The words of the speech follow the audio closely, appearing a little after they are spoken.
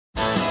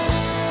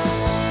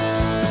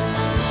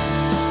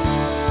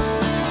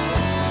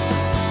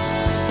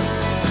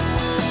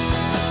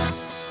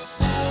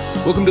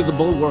Welcome to the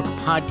Bulwark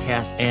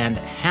Podcast and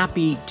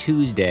happy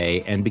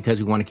Tuesday. And because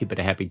we want to keep it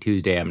a happy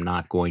Tuesday, I'm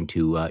not going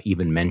to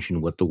even mention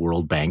what the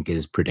World Bank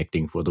is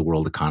predicting for the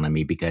world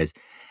economy because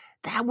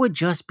that would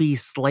just be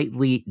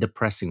slightly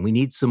depressing. We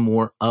need some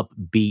more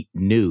upbeat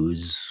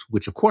news,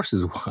 which of course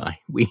is why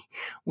we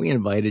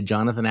invited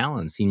Jonathan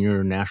Allen,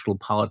 senior national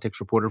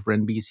politics reporter for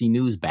NBC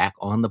News, back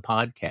on the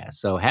podcast.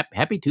 So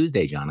happy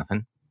Tuesday,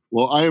 Jonathan.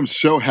 Well, I am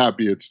so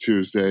happy it's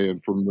Tuesday,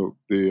 and from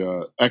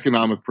the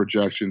economic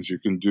projections, you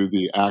can do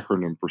the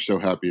acronym for "So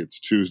happy it's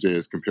Tuesday"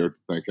 as compared to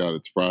 "Thank God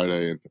it's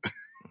Friday," and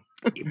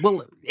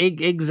Well,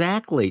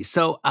 exactly.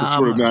 So,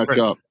 sort of match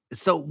up.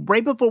 so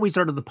right before we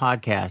started the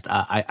podcast,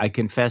 I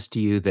confessed to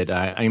you that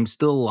I am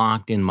still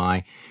locked in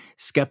my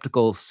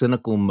skeptical,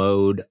 cynical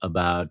mode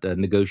about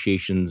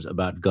negotiations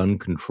about gun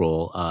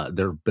control.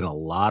 There have been a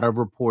lot of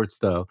reports,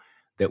 though,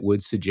 that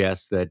would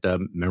suggest that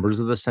members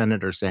of the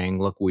Senate are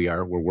saying, "Look,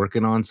 we're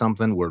working on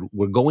something.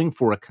 We're going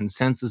for a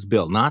consensus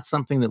bill, not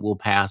something that will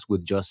pass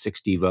with just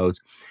 60 votes,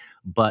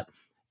 but."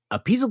 A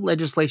piece of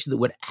legislation that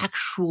would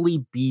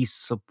actually be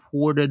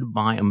supported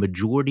by a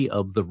majority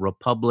of the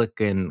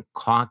Republican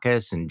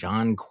caucus. And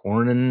John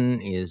Cornyn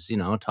is,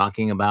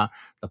 talking about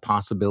the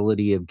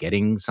possibility of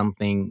getting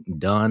something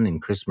done. And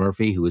Chris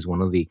Murphy, who is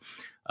one of the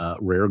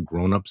rare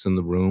grown-ups in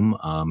the room,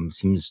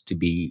 seems to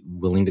be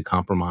willing to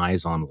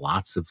compromise on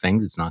lots of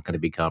things. It's not going to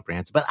be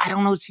comprehensive. But I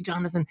don't know, see,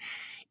 Jonathan,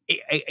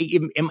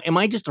 am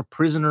I just a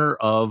prisoner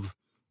of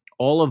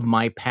all of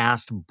my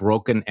past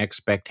broken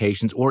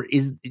expectations, or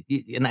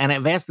and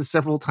I've asked this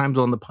several times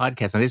on the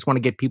podcast, and I just want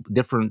to get people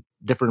different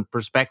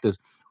perspectives.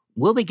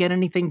 Will they get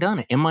anything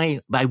done?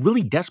 I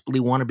really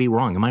desperately want to be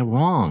wrong. Am I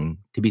wrong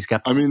to be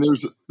skeptical? I mean,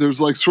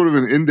 there's like sort of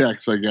an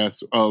index, I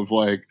guess, of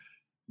like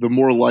the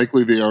more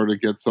likely they are to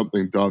get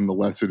something done, the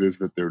less it is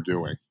that they're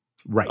doing.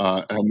 Right.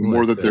 And the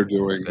more that they're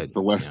doing,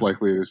 the less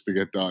likely it is to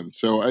get done.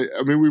 So, I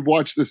mean, we've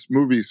watched this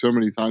movie so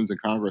many times in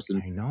Congress,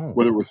 and I know.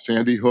 whether it was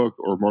Sandy Hook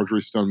or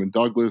Marjorie Stoneman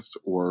Douglas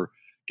or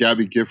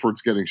Gabby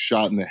Giffords getting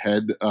shot in the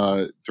head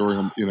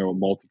during a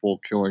multiple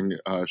killing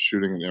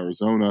shooting in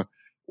Arizona,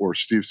 or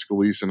Steve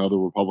Scalise and other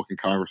Republican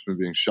congressmen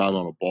being shot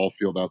on a ball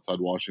field outside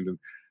Washington,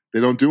 they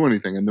don't do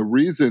anything. And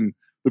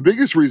the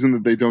biggest reason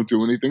that they don't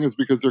do anything is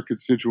because their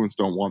constituents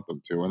don't want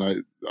them to.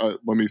 And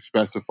let me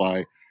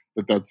specify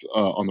that's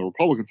on the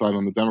Republican side.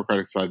 On the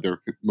Democratic side,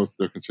 most of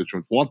their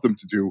constituents want them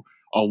to do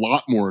a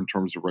lot more in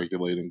terms of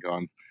regulating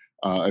guns.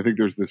 I think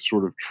there's this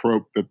sort of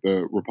trope that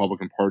the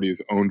Republican Party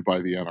is owned by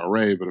the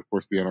NRA, but of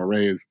course the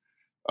NRA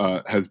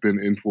has been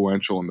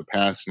influential in the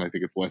past, and I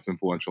think it's less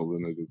influential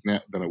than it is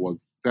now, than it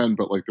was then.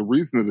 But like the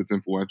reason that it's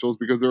influential is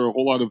because there are a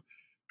whole lot of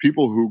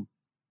people who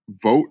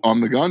vote on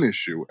the gun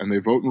issue, and they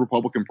vote in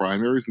Republican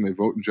primaries, and they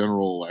vote in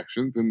general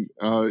elections, and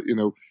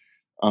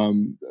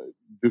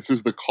this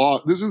is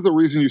the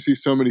reason you see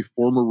so many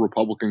former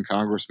Republican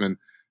congressmen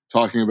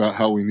talking about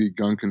how we need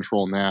gun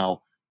control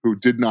now, who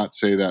did not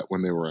say that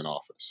when they were in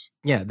office.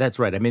 Yeah, that's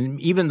right. I mean,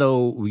 even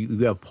though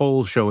we have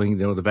polls showing,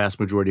 the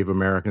vast majority of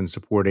Americans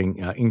supporting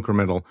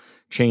incremental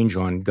change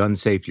on gun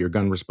safety or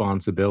gun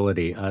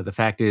responsibility, the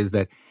fact is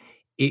that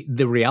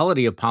the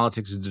reality of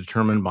politics is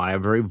determined by a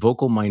very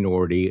vocal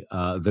minority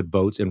that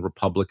votes in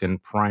Republican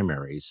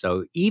primaries.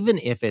 So even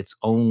if it's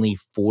only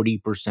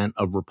 40%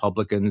 of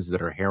Republicans that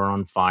are hair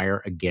on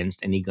fire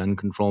against any gun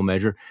control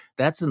measure,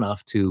 that's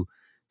enough to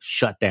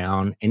shut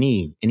down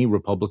any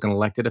Republican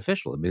elected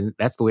official. I mean,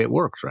 that's the way it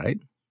works, right?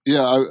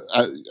 Yeah,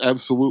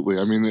 absolutely.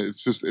 I mean,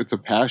 it's a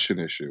passion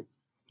issue.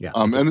 Yeah.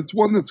 And it's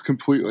one that's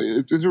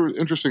it's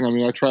interesting. I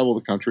mean, I travel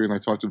the country and I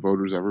talk to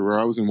voters everywhere.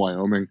 I was in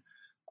Wyoming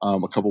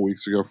a couple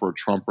weeks ago for a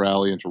Trump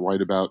rally and to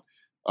write about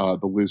the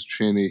Liz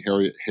Cheney,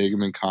 Harriet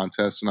Hageman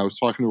contest. And I was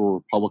talking to a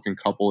Republican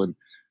couple in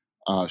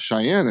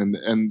Cheyenne,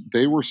 and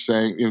they were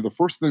saying, the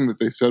first thing that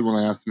they said when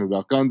I asked them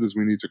about guns is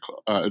we need to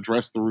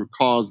address the root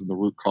cause, and the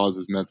root cause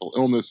is mental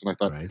illness. And I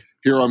thought, right.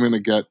 Here I'm going to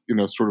get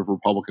sort of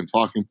Republican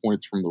talking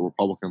points from the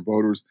Republican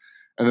voters.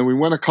 And then we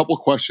went a couple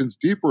questions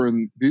deeper,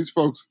 and these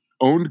folks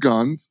owned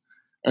guns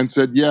and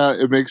said, yeah,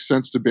 it makes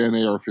sense to ban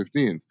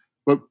AR-15s.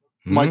 But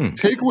my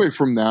takeaway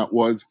from that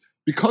was,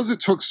 because it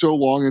took so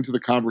long into the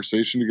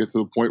conversation to get to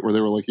the point where they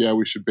were like, yeah,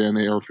 we should ban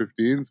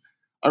AR-15s,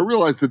 I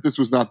realized that this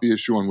was not the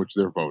issue on which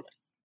they're voting.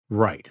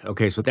 Right.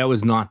 Okay. So that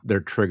was not their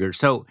trigger.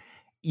 So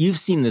you've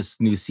seen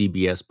this new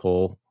CBS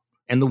poll,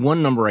 and the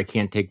one number I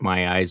can't take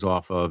my eyes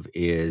off of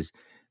is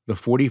the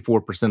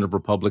 44% of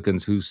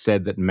Republicans who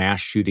said that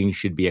mass shootings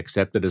should be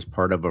accepted as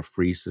part of a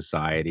free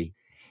society.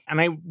 And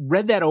I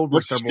read that over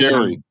That's several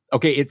scary. times.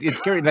 Okay, it's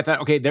scary. And I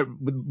thought, okay, there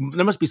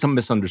must be some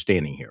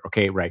misunderstanding here.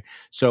 Okay, right.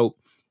 So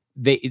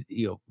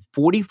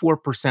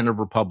 44% of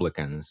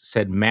Republicans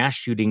said mass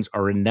shootings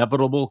are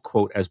inevitable,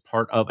 quote, as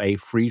part of a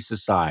free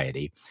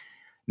society.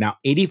 Now,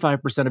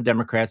 85% of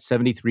Democrats,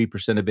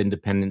 73% of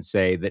independents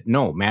say that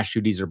no, mass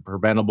shootings are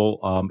preventable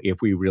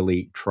if we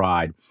really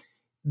tried.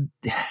 When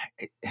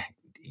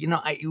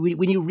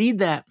you read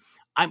that,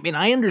 I mean,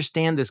 I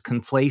understand this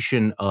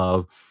conflation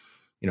of,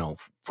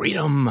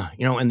 freedom,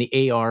 and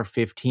the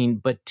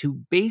AR-15, but to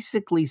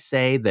basically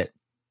say that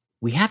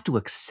we have to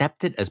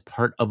accept it as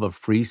part of a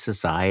free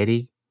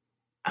society.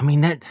 I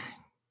mean, that,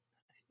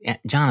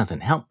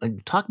 Jonathan, help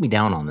talk me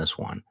down on this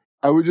one.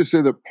 I would just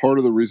say that part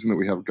of the reason that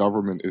we have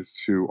government is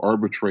to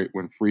arbitrate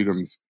when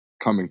freedoms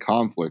come in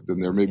conflict,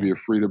 and there may be Yeah. a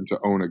freedom to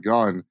own a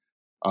gun,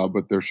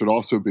 but there should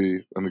also be,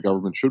 and the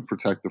government should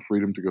protect the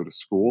freedom to go to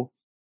school,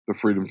 the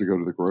freedom to go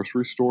to the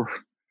grocery store,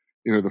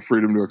 the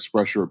freedom to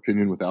express your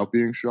opinion without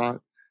being shot.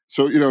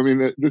 So, I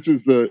mean, this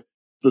is the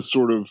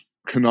sort of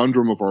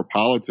conundrum of our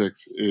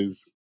politics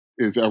is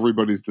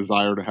everybody's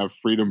desire to have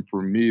freedom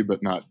for me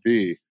but not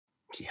thee.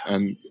 Yeah.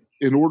 And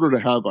in order to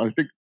have, I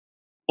think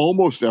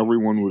almost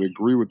everyone would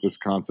agree with this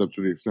concept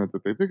to the extent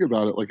that they think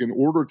about it. Like, in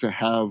order to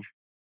have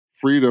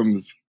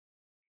freedoms,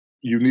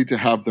 you need to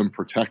have them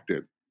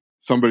protected.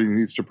 Somebody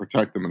needs to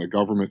protect them, and a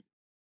government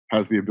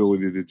has the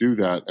ability to do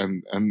that.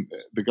 And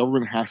the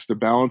government has to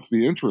balance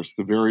the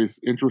various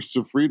interests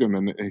of freedom.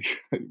 And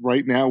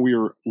right now, we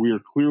are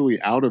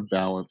clearly out of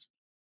balance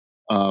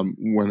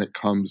when it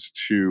comes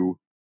to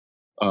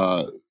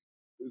uh,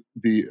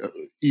 the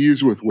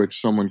ease with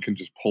which someone can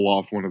just pull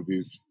off one of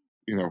these,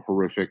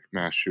 horrific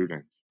mass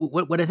shootings.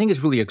 What I think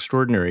is really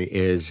extraordinary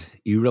is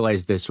you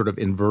realize this sort of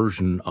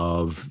inversion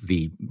of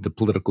the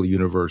political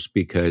universe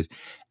because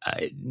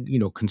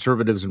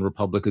conservatives and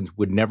Republicans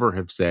would never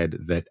have said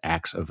that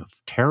acts of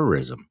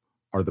terrorism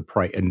are the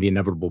and the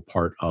inevitable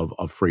part of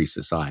a free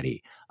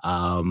society.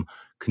 Um,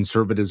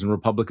 Conservatives and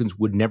Republicans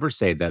would never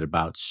say that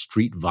about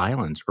street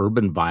violence,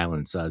 urban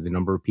violence, the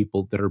number of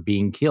people that are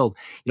being killed.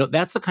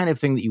 That's the kind of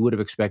thing that you would have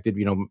expected.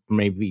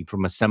 Maybe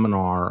from a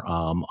seminar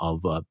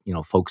of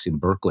folks in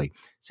Berkeley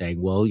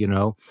saying, well,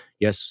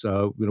 yes,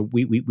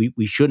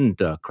 we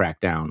shouldn't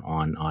crack down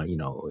on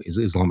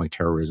Islamic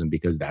terrorism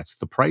because that's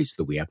the price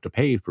that we have to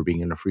pay for being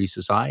in a free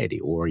society.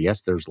 Or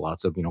yes, there's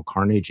lots of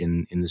carnage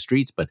in the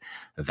streets, but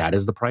that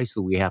is the price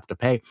that we have to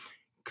pay.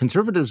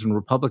 Conservatives and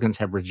Republicans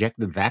have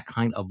rejected that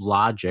kind of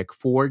logic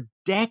for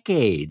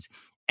decades,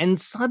 and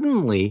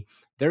suddenly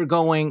they're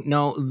going,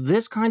 no,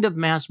 this kind of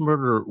mass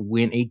murder,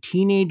 when a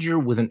teenager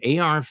with an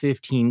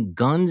AR-15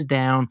 guns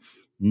down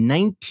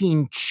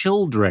 19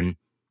 children,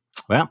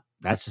 well,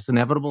 that's just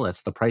inevitable.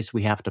 That's the price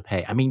we have to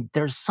pay. I mean,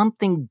 there's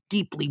something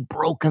deeply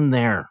broken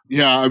there.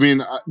 Yeah, I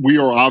mean, we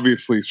are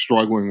obviously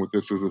struggling with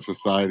this as a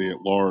society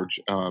at large,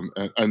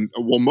 and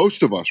well,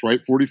 most of us,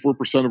 right?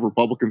 44% of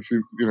Republicans, say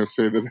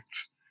that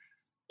it's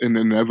an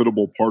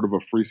inevitable part of a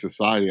free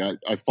society.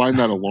 I find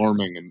that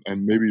alarming,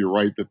 and maybe you're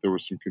right that there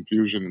was some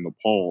confusion in the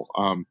poll.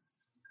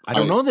 I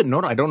don't I know that.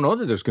 No, I don't know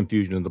that there's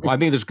confusion in the. I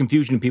think there's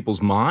confusion in people's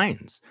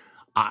minds.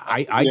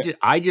 Yeah,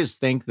 I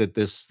just think that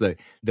the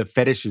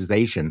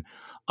fetishization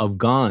of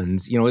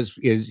guns,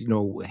 is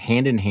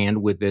hand in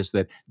hand with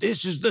that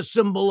this is the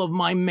symbol of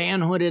my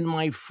manhood and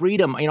my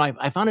freedom.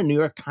 I found a New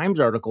York Times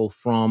article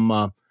from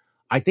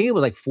I think it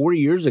was like 4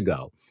 years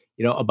ago.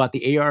 About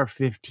the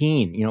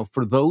AR-15.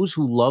 For those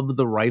who love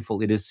the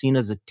rifle, it is seen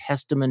as a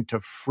testament to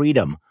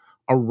freedom,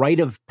 a rite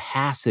of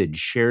passage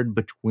shared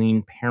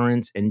between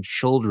parents and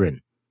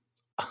children.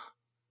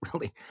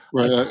 Really,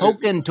 right. a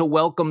token to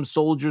welcome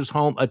soldiers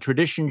home, a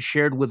tradition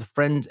shared with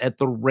friends at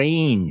the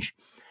range.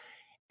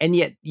 And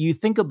yet, you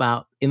think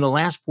about in the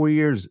last 4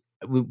 years,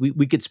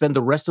 we could spend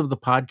the rest of the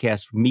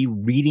podcast me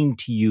reading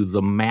to you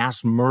the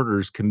mass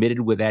murders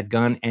committed with that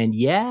gun, and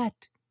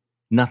yet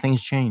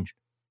nothing's changed.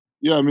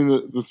 Yeah, I mean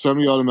the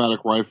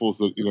semi-automatic rifles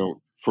that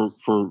for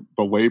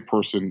the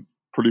layperson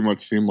pretty much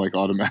seem like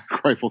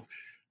automatic rifles.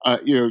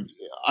 You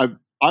know,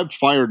 I've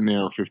fired an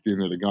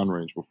AR-15 at a gun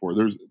range before.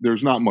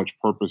 There's not much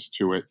purpose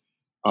to it,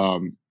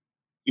 um,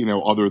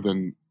 other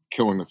than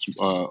killing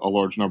a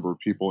large number of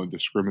people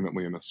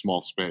indiscriminately in a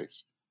small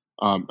space.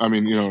 I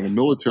mean, on a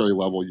military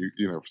level,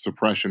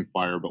 suppression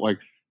fire, but like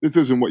this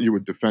isn't what you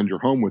would defend your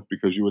home with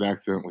because you would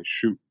accidentally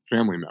shoot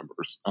family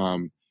members.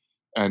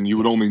 And you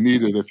would only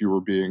need it if you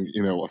were being,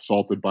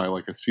 assaulted by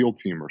like a SEAL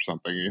team or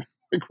something,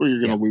 like where you're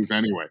going Yeah. to lose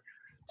anyway.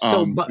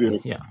 So, but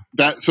yeah,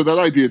 That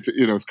idea,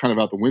 is kind of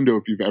out the window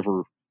if you've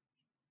ever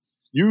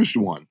used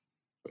one.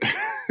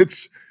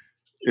 it's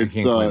I it's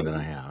can't claim that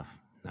I have.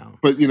 No.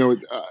 but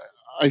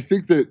I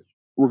think that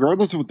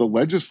regardless of what the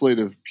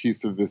legislative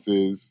piece of this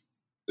is,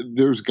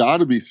 there's got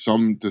to be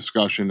some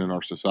discussion in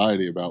our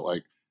society about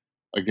like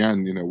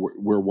again,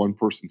 where one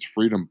person's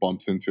freedom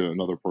bumps into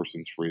another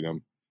person's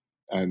freedom,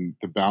 and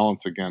the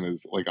balance again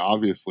is like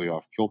obviously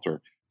off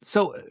kilter.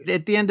 So,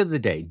 at the end of the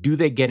day, do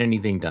they get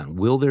anything done?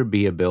 Will there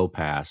be a bill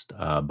passed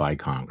by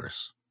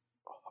Congress?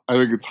 I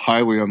think it's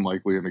highly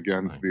unlikely, and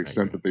again, to the I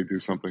extent agree. that they do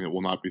something, it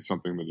will not be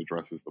something that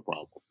addresses the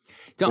problem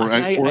So,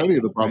 see, or any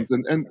of the right. problems.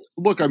 And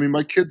look, I mean,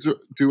 my kids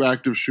do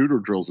active shooter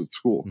drills at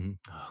school. Mhm.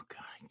 Oh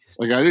God,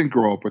 Like I didn't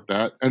grow up with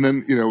that, and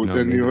then no,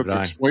 then you neither have did to I.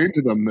 explain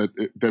to them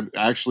that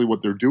actually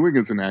what they're doing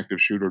is an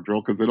active shooter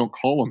drill because they don't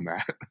call them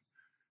that.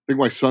 I think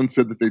my son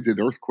said that they did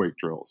earthquake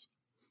drills.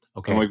 I'm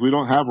Okay. like, we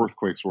don't have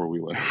earthquakes where we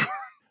live.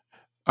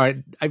 All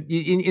right.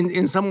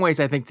 In some ways,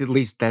 I think at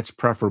least that's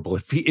preferable.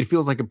 It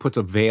feels like it puts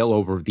a veil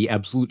over the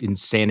absolute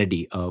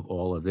insanity of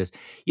all of this.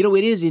 It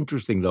is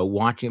interesting though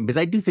watching because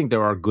I do think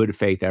there are good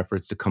faith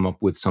efforts to come up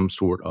with some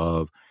sort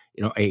of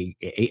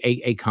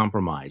a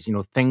compromise.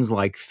 Things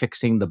like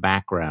fixing the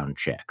background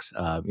checks.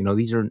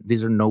 These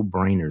are no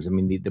brainers. I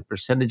mean, the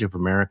percentage of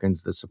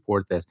Americans that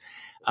support this,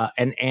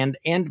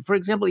 and for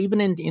example,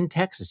 even in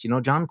Texas,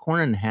 John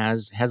Cornyn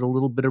has a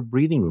little bit of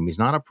breathing room. He's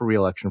not up for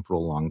reelection for a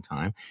long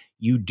time.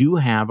 You do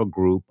have a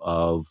group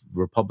of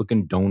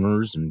Republican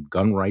donors and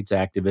gun rights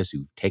activists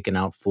who've taken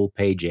out full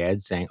page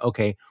ads saying,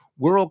 "Okay,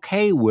 we're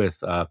okay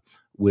with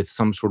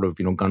some sort of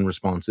gun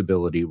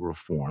responsibility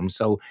reform."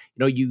 So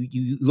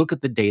you look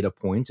at the data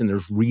points, and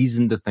there's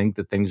reason to think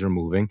that things are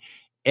moving,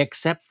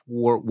 except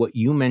for what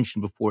you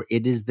mentioned before.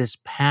 It is this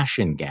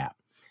passion gap.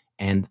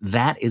 And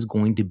that is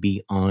going to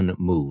be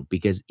unmoved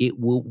because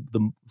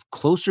the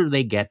closer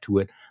they get to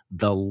it,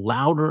 the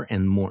louder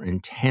and more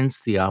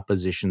intense the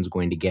opposition is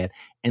going to get.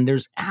 And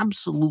there's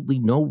absolutely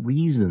no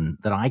reason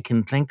that I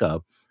can think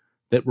of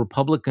that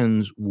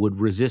Republicans would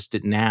resist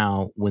it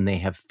now when they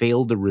have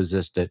failed to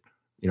resist it,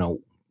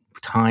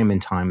 time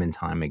and time and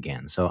time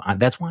again. So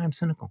that's why I'm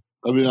cynical.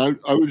 I mean,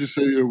 I would just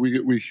say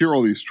we hear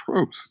all these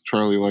tropes,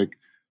 Charlie, like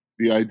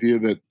the idea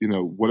that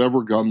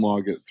whatever gun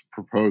law gets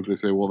proposed, they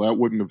say, well, that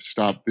wouldn't have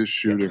stopped this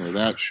shooting or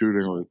that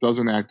shooting, or it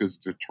doesn't act as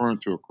a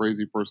deterrent to a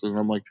crazy person. And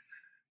I'm like,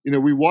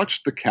 we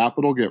watched the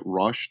Capitol get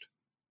rushed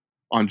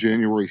on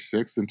January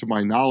 6th, and to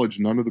my knowledge,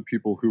 none of the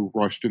people who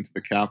rushed into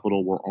the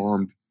Capitol were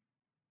armed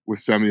with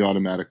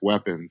semi-automatic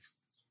weapons.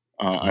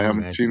 I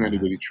haven't seen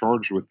anybody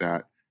charged with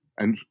that.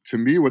 And to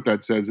me, what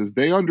that says is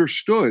they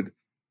understood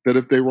that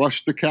if they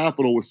rushed the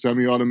Capitol with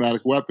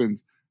semi-automatic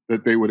weapons,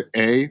 that they would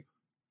A,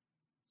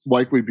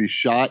 likely be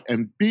shot,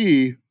 and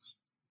B,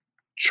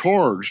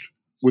 charged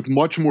with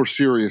much more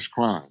serious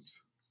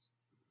crimes,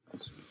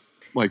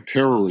 like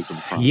terrorism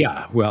crimes.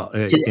 Yeah, well,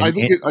 so I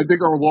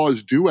think our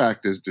laws do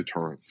act as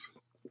deterrents,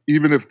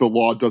 even if the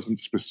law doesn't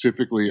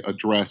specifically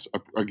address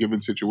a given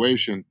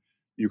situation.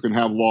 You can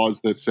have laws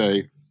that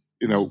say,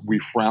 we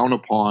frown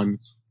upon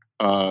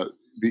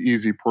the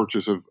easy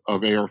purchase of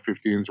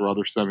AR-15s or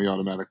other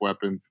semi-automatic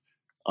weapons,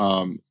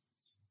 or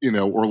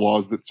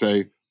laws that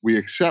say we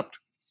accept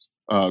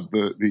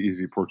the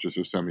easy purchase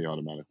of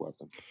semi-automatic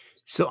weapons.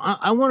 So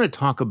I want to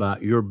talk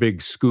about your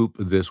big scoop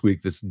this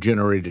week that's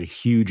generated a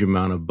huge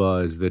amount of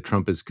buzz that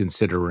Trump is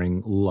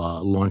considering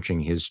launching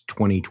his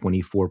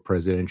 2024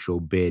 presidential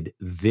bid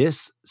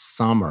this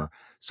summer.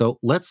 So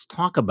let's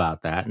talk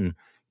about that and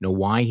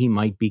why he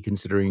might be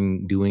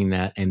considering doing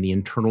that and the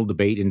internal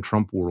debate in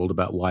Trump world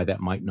about why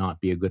that might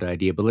not be a good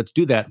idea. But let's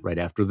do that right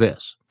after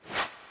this.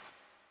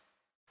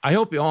 I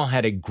hope you all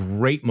had a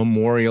great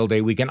Memorial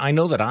Day weekend. I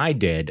know that I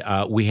did.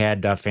 We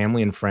had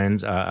family and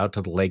friends out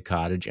to the Lake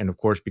Cottage. And of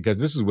course,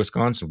 because this is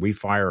Wisconsin, we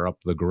fire up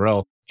the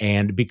grill.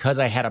 And because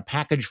I had a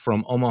package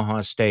from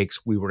Omaha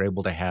Steaks, we were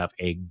able to have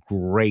a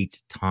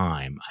great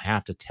time. I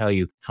have to tell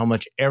you how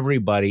much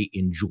everybody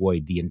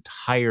enjoyed the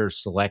entire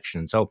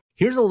selection. So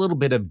here's a little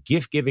bit of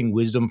gift-giving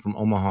wisdom from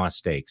Omaha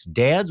Steaks.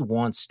 Dads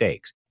want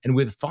steaks. And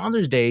with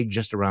Father's Day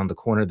just around the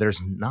corner,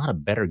 there's not a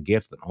better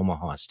gift than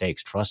Omaha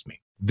Steaks, trust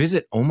me.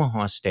 Visit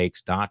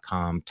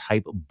omahasteaks.com,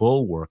 type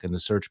Bulwark in the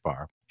search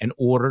bar, and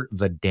order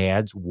the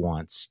Dads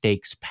Want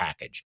Steaks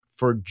package.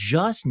 For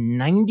just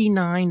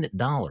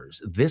 $99,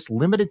 this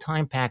limited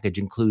time package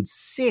includes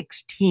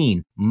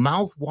 16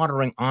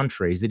 mouth-watering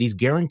entrees that he's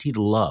guaranteed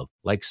to love,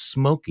 like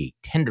smoky,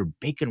 tender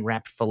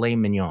bacon-wrapped filet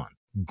mignon,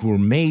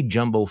 gourmet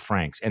jumbo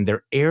franks, and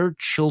their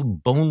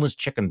air-chilled boneless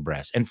chicken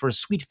breasts. And for a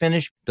sweet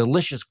finish,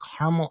 delicious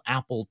caramel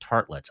apple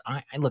tartlets.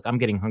 Look, I'm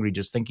getting hungry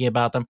just thinking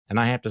about them. And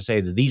I have to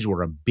say that these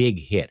were a big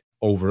hit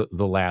over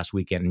the last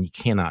weekend, and you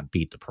cannot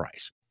beat the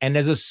price. And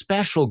as a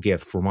special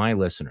gift for my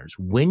listeners,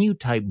 when you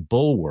type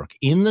Bulwark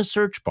in the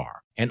search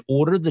bar and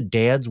order the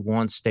Dads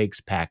Want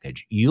Steaks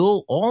package,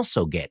 you'll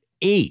also get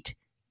eight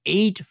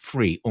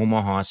free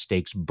Omaha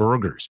Steaks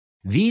burgers.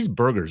 These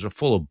burgers are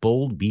full of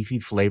bold, beefy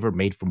flavor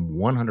made from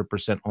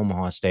 100%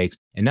 Omaha steaks,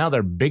 and now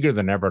they're bigger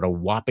than ever at a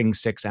whopping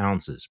 6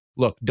 ounces.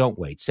 Look, don't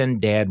wait. Send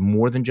Dad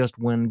more than just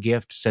one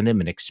gift. Send him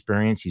an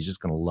experience he's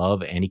just going to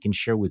love and he can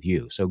share with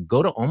you. So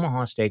go to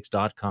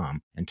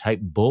omahasteaks.com and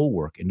type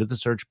Bulwark into the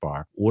search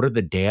bar. Order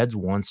the Dads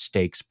Want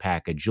Steaks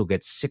package. You'll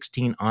get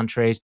 16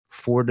 entrees,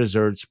 4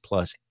 desserts,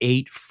 plus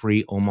 8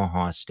 free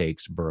Omaha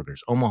Steaks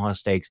burgers. Omaha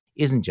Steaks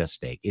isn't just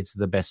steak. It's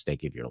the best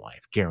steak of your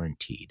life,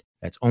 guaranteed.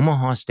 That's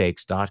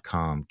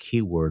omahasteaks.com,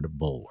 keyword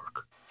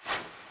Bulwark.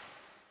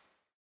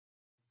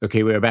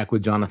 Okay, we are back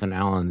with Jonathan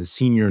Allen, the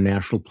senior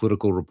national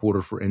political reporter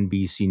for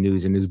NBC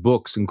News, and his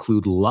books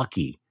include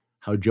Lucky,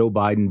 How Joe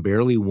Biden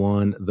Barely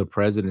Won the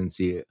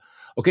Presidency.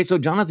 Okay, so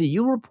Jonathan,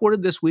 you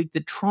reported this week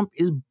that Trump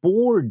is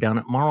bored down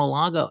at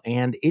Mar-a-Lago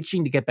and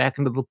itching to get back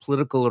into the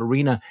political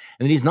arena,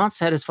 and that he's not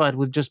satisfied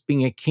with just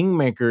being a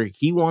kingmaker.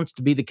 He wants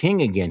to be the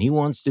king again. He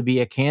wants to be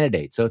a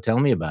candidate. So tell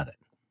me about it.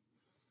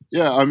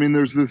 Yeah, I mean,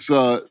 there's this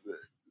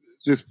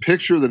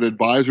picture that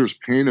advisors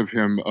paint of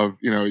him of,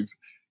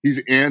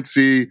 he's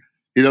antsy.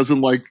 He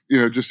doesn't like,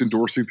 just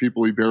endorsing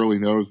people he barely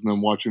knows and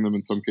then watching them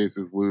in some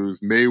cases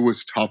lose. May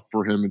was tough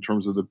for him in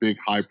terms of the big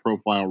high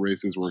profile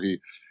races where he,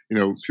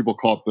 people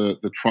call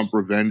it the Trump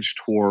revenge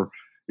tour.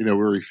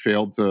 where he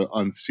failed to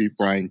unseat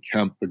Brian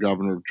Kemp, the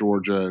governor of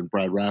Georgia, and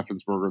Brad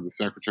Raffensperger, the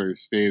Secretary of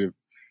State of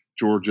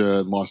Georgia,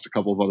 and lost a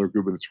couple of other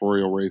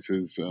gubernatorial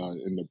races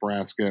in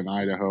Nebraska and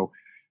Idaho.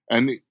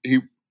 And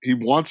he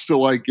wants to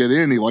like get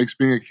in. He likes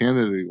being a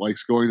candidate. He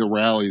likes going to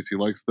rallies. He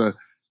likes the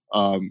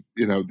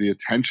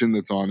attention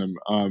that's on him,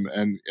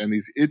 and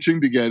he's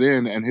itching to get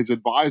in. And his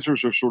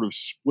advisors are sort of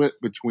split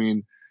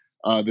between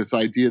this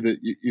idea that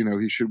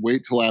he should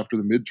wait till after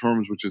the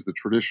midterms, which is the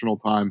traditional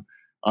time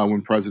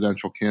when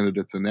presidential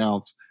candidates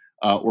announce,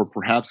 or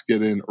perhaps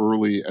get in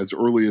early as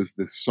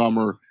this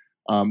summer.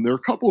 There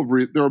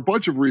are there are a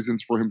bunch of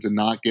reasons for him to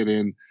not get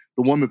in.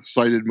 The one that's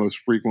cited most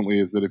frequently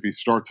is that if he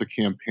starts a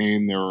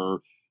campaign, there are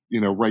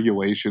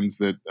regulations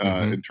that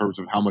Hmm. in terms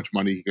of how much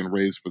money he can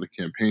raise for the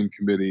campaign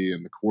committee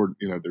and the court.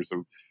 There's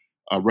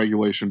a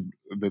regulation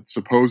that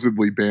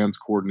supposedly bans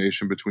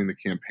coordination between the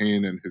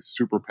campaign and his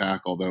super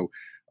PAC, although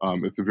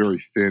it's a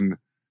very thin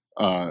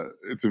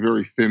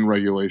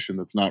regulation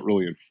that's not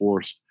really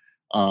enforced.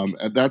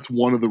 And that's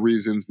one of the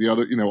reasons. The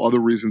other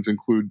reasons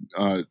include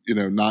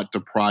not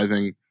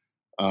depriving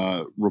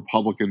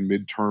Republican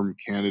midterm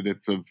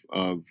candidates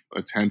of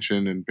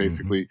attention, and Hmm.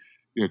 basically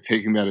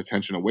taking that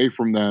attention away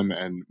from them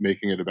and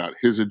making it about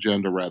his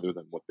agenda rather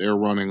than what they're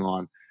running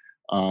on.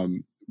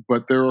 Um,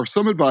 but there are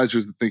some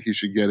advisors that think he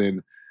should get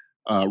in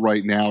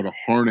right now to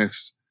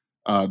harness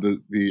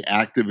the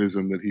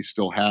activism that he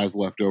still has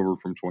left over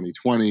from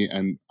 2020,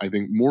 and I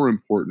think more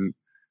important,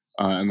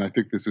 and I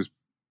think this is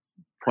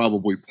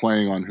probably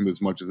playing on him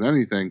as much as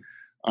anything,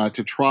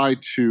 to try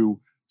to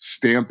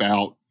stamp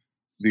out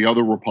the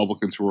other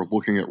Republicans who are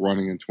looking at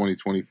running in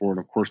 2024. And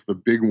of course, the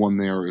big one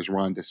there is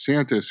Ron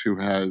DeSantis, who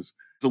has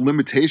the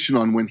limitation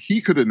on when he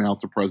could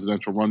announce a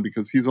presidential run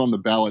because he's on the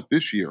ballot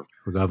this year,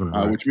 For governor,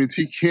 right? which means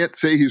he can't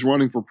say he's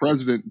running for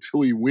president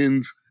until he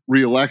wins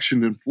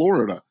re-election in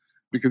Florida,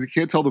 because he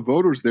can't tell the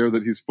voters there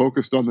that he's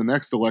focused on the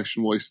next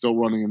election while he's still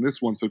running in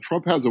this one. So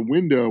Trump has a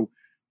window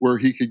where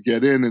he could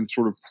get in and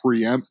sort of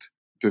preempt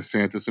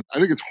DeSantis. And I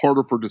think it's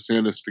harder for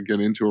DeSantis to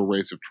get into a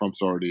race if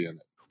Trump's already in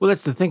it. Well,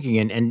 that's the thinking,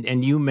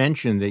 and you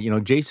mentioned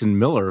that Jason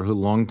Miller, who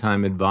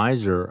longtime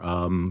advisor,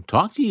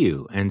 talked to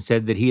you and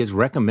said that he has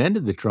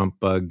recommended that Trump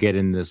get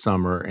in this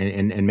summer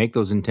and make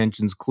those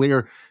intentions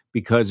clear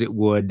because it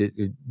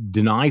would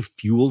deny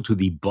fuel to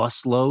the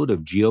busload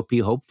of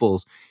GOP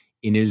hopefuls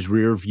in his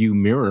rear view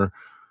mirror.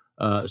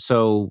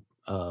 So,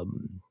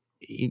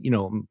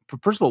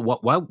 first of all,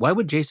 why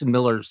would Jason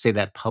Miller say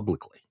that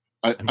publicly?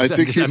 I'm I just I'm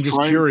think just he's I'm just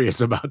trying.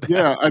 curious about that.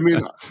 Yeah, I mean,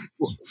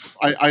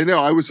 I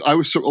know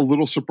a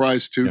little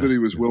surprised too Yeah, that he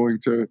was yeah, willing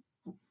to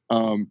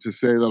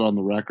say that on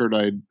the record.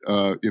 I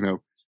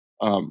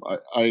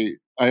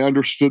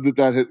understood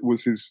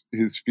was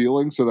his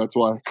feeling, so that's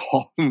why I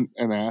called him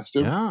and asked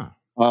him. yeah.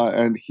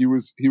 And he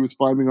was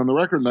fine being on the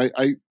record. And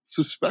I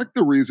suspect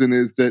the reason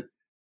is that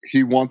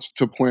he wants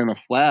to plant a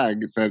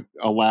flag that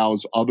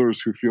allows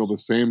others who feel the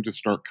same to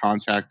start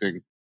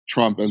contacting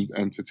Trump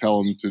and to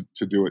tell him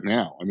to do it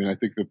now. I mean, I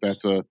think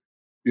that's a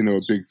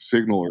big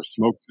signal or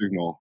smoke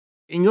signal.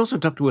 And you also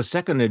talked to a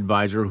second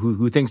advisor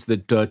who thinks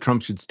that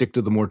Trump should stick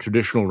to the more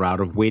traditional route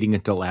of waiting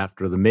until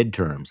after the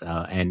midterms,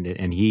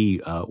 and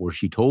he or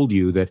she told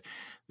you that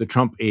the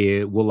Trump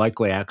will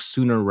likely act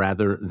sooner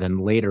rather than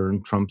later.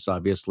 And Trump's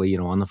obviously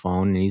on the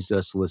phone and he's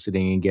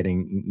soliciting and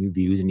getting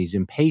views, and he's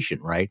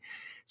impatient, right?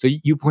 So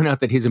you point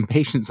out that his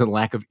impatience and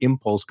lack of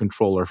impulse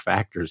control are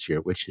factors here,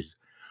 which is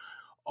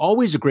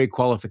always a great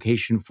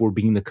qualification for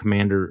being the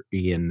commander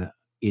in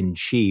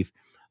chief.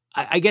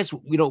 I guess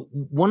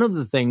one of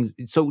the things.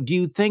 So, do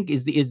you think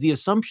is the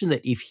assumption that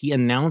if he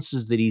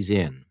announces that he's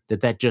in,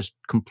 that just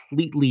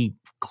completely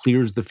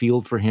clears the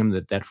field for him,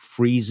 that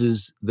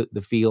freezes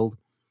the field,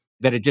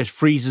 that it just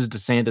freezes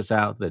DeSantis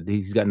out, that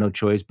he's got no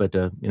choice but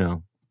to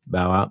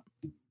bow out?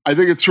 I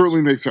think it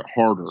certainly makes it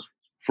harder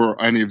for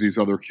any of these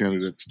other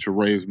candidates to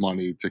raise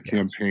money, to Yeah.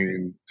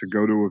 campaign, to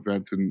go to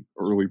events in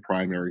early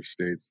primary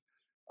states.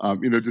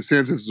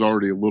 DeSantis is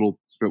already a little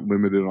bit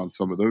limited on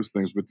some of those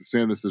things, but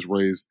DeSantis has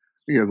raised, I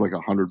think he has like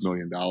 $100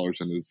 million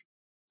in his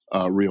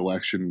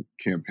reelection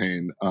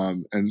campaign.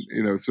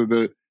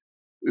 So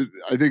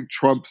I think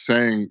Trump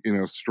saying,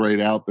 straight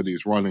out that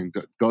he's running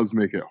does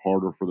make it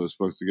harder for those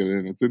folks to get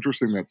in. It's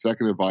interesting that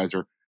second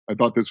advisor, I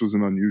thought this was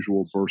an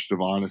unusual burst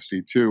of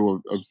honesty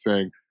too, of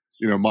saying,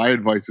 my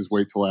advice is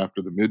wait till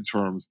after the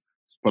midterms,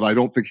 but I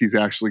don't think he's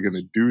actually going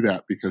to do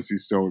that because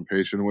he's so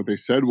impatient. And what they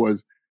said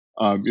was,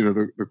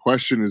 the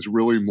question is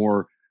really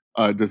more,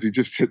 does he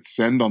just hit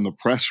send on the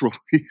press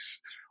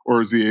release,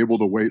 or is he able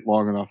to wait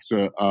long enough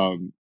to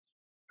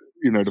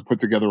put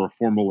together a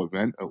formal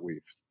event at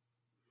least?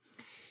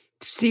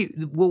 See,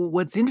 well,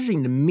 what's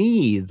interesting to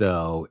me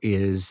though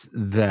is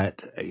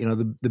that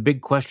the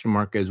big question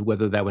mark is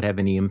whether that would have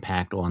any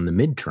impact on the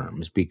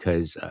midterms,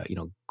 because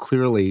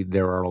clearly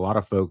there are a lot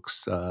of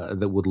folks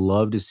that would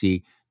love to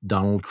see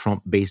Donald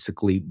Trump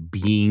basically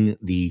being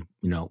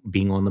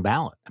on the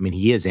ballot. I mean,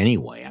 he is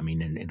anyway. I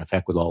mean, in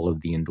effect, with all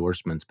of the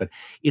endorsements, but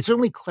it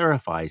certainly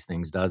clarifies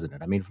things, doesn't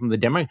it? I mean, from the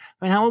Demo, I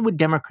mean, how would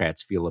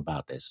Democrats feel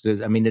about this? Does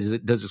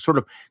it sort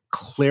of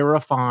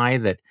clarify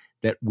that?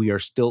 that we are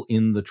still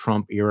in the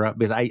Trump era?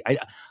 Because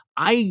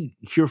I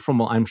hear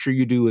from, I'm sure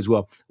you do as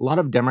well, a lot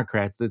of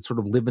Democrats that sort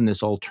of live in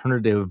this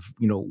alternative,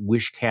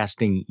 wish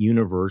casting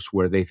universe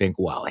where they think,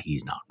 well,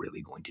 he's not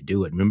really going to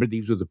do it. Remember,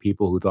 these were the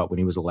people who thought when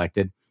he was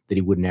elected that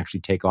he wouldn't actually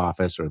take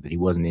office or that he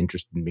wasn't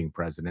interested in being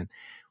president.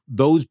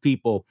 Those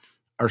people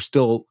are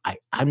still,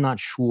 I'm not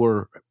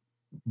sure,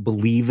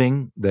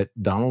 believing that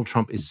Donald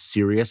Trump is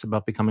serious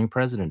about becoming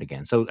president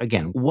again. So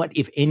again, what,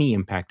 if any,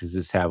 impact does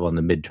this have on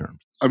the midterms?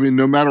 I mean,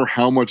 no matter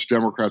how much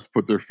Democrats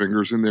put their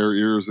fingers in their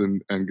ears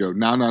and go,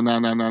 no, no, no,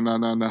 no, no, no,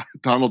 no, no.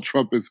 Donald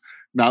Trump is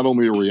not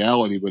only a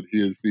reality, but he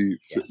is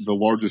Yes. the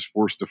largest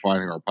force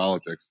defining our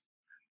politics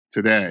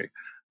today.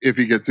 If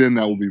he gets in,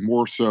 that will be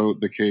more so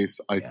the case.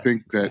 Yes,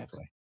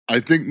 exactly. I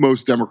think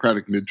most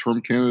Democratic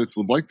midterm candidates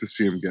would like to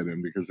see him get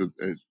in because,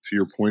 to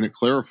your point, it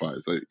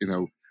clarifies.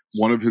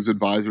 One of his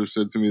advisors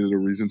said to me that a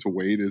reason to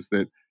wait is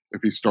that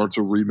if he starts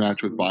a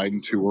rematch with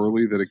Biden too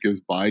early, that it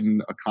gives Biden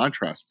a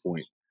contrast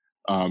point,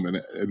 and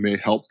it may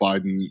help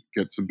Biden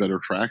get some better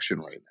traction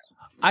right now.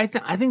 I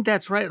think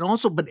that's right. And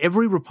also, but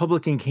every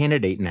Republican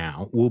candidate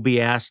now will be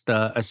asked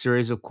a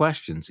series of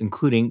questions,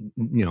 including,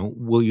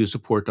 will you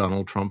support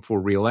Donald Trump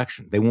for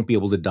reelection? They won't be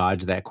able to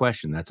dodge that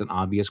question. That's an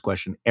obvious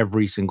question.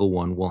 Every single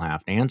one will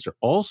have to answer.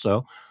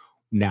 Also,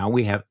 now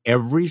we have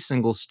every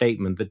single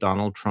statement that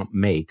Donald Trump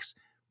makes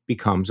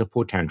becomes a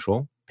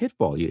potential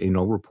pitfall.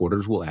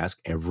 Reporters will ask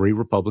every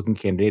Republican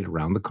candidate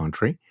around the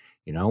country,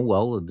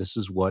 well, this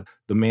is what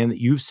the man that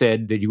you've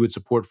said that you would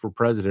support for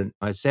president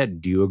has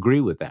said. Do you agree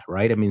with that?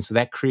 Right. I mean, so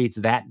that creates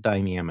that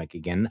dynamic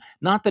again.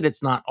 Not that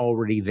it's not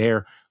already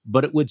there,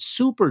 but it would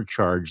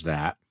supercharge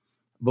that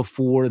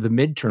before the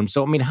midterm.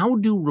 So, I mean, how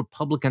do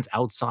Republicans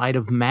outside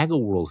of MAGA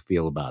world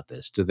feel about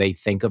this? Do they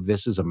think of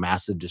this as a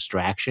massive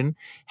distraction?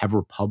 Have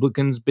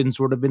Republicans been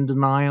sort of in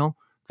denial,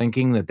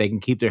 thinking that they can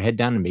keep their head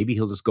down and maybe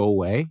he'll just go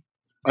away?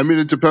 I mean,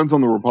 it depends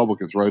on the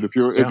Republicans, right? If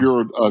Yeah.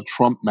 you're a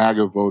Trump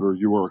MAGA voter,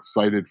 you are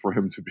excited for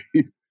him to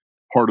be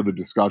part of the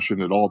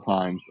discussion at all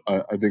times.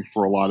 I think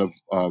for a lot of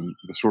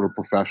the sort of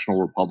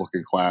professional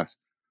Republican class,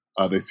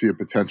 they see a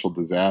potential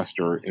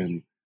disaster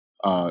in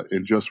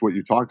just what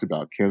you talked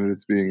about,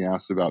 candidates being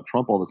asked about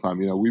Trump all the time.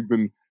 We've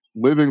been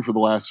living for the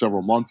last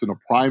several months in a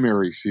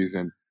primary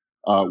season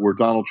where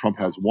Donald Trump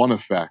has one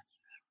effect.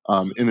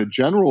 In a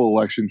general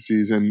election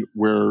season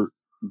where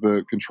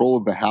the control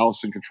of the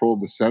House and control of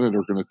the Senate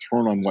are going to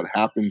turn on what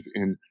happens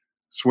in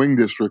swing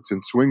districts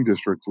and swing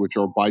districts, which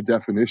are by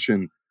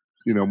definition,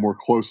 more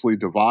closely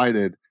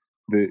divided.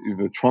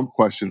 The Trump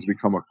questions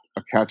become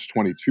a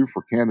catch-22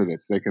 for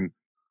candidates. They can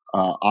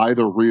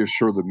either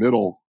reassure the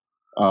middle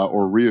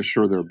or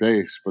reassure their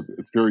base, but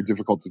it's very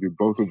difficult to do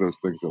both of those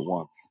things at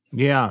once.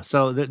 Yeah.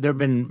 So there have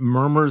been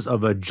murmurs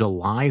of a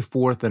July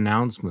 4th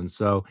announcement.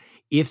 So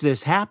if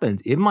this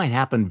happens, it might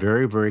happen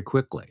very, very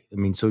quickly. I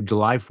mean, so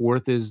July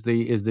 4th is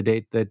the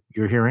date that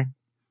you're hearing?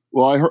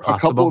 Well, I heard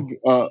Possible?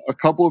 a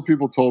couple of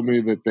people told me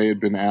that they had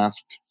been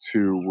asked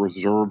to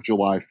reserve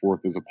July 4th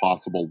as a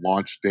possible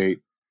launch date.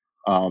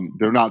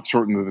 They're not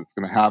certain that it's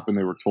going to happen.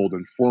 They were told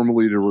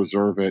informally to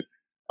reserve it.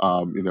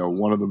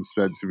 One of them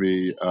said to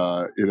me,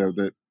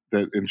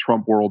 that in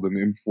Trump world, an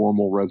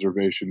informal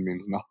reservation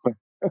means nothing.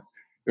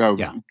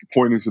 Yeah.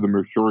 Pointing to the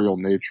mercurial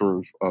nature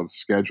of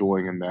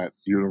scheduling in that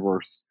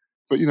universe.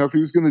 But if he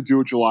was going to do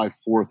it July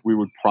 4th, we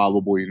would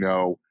probably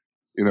know,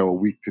 a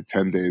week to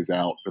 10 days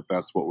out that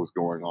that's what was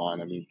going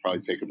on. I mean, probably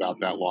take about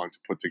that long to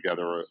put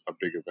together a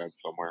big event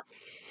somewhere.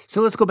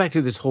 So let's go back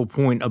to this whole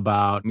point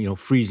about,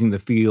 freezing the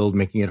field,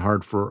 making it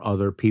hard for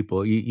other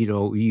people.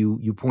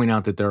 You point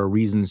out that there are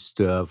reasons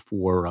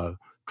for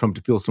Trump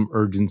to feel some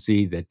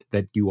urgency,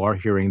 that you are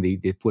hearing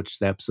the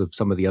footsteps of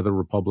some of the other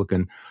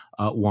Republican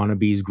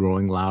wannabes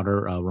growing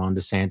louder. Ron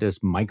DeSantis,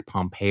 Mike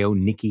Pompeo,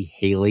 Nikki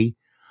Haley,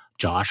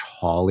 Josh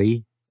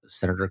Hawley,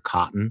 Senator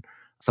Cotton.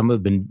 Some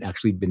have been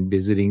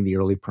visiting the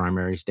early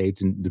primary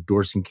states and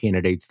endorsing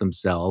candidates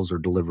themselves or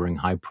delivering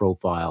high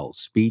profile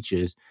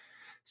speeches.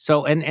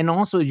 So, and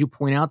also, as you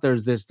point out,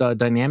 there's this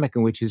dynamic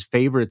in which his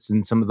favorites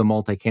in some of the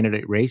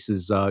multi-candidate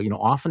races,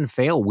 often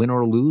fail, win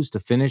or lose, to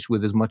finish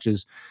with as much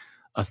as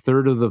a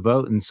third of the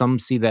vote, and some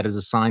see that as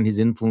a sign his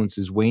influence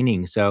is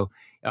waning. So,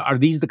 are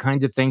these the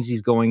kinds of things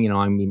he's going?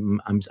 I mean,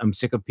 I'm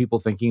sick of people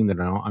thinking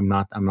that I'm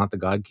not the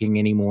God King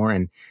anymore,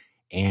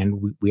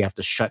 and we have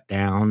to shut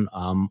down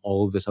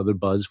all of this other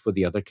buzz for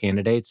the other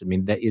candidates. I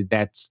mean, is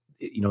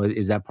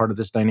that part of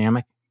this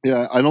dynamic?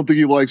 Yeah, I don't think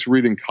he likes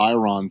reading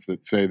chyrons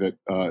that say that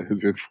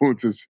his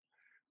influence is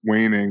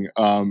waning.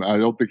 I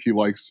don't think he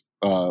likes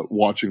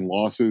watching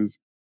losses.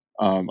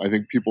 I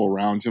think people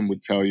around him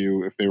would tell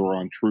you if they were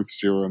on Truth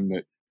Serum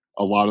that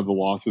a lot of the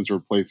losses are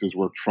places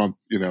where Trump,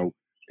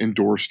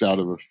 endorsed out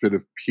of a fit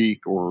of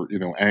pique or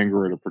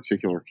anger at a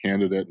particular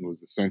candidate and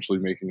was essentially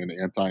making an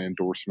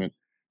anti-endorsement.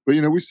 But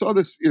we saw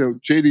this.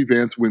 J.D.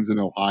 Vance wins in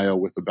Ohio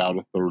with about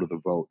a third of the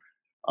vote.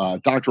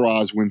 Dr.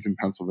 Oz wins in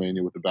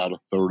Pennsylvania with about a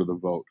third of the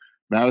vote.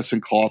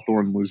 Madison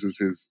Cawthorn loses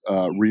his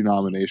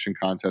renomination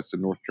contest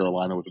in North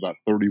Carolina with about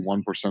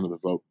 31% of the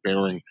vote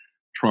bearing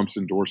Trump's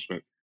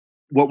endorsement.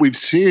 what we've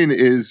seen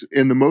is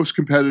in the most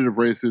competitive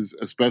races,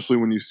 especially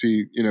when you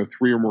see,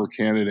 three or more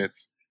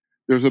candidates,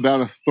 there's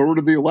about a third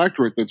of the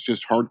electorate that's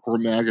just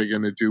hardcore MAGA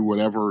going to do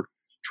whatever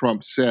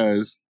Trump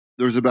says.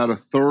 There's about a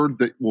third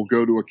that will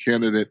go to a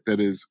candidate that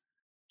is,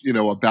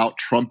 about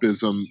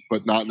Trumpism,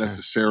 but not Sure.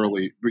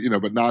 necessarily,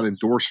 but not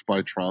endorsed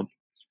by Trump.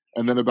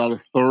 And then about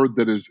a third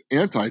that is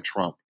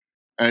anti-Trump.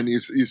 And you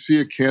see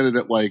a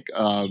candidate like,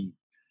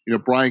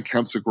 Brian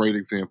Kemp's a great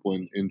example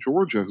in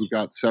Georgia, who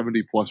got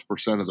 70+%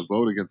 of the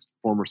vote against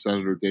former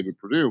Senator David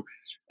Perdue.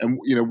 And,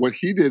 what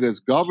he did as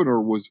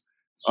governor was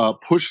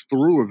push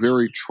through a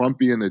very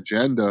Trumpian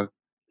agenda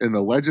in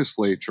the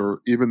legislature,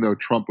 even though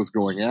Trump was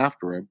going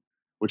after him,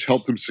 which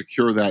helped him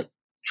secure that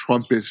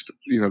Trumpist,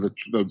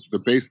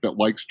 the base that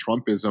likes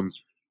Trumpism,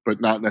 but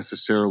not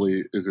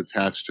necessarily is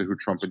attached to who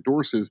Trump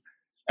endorses.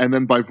 And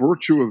then by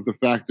virtue of the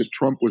fact that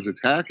Trump was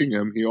attacking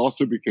him, he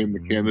also became the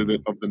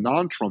candidate Mm. of the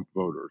non-Trump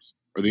voters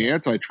or the Yes.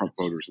 anti-Trump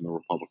voters in the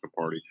Republican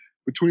Party.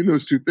 Between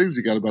those two things,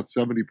 he got about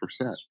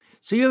 70%.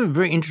 So you have a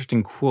very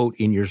interesting quote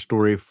in your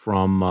story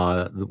from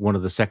one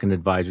of the second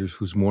advisors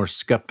who's more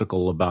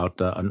skeptical about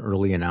an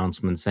early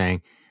announcement,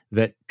 saying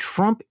that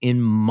Trump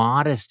in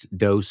modest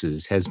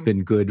doses has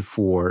been good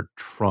for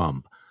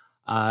Trump.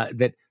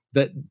 That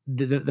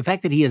the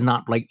fact that he is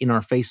not like in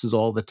our faces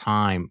all the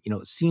time,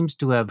 seems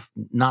to have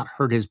not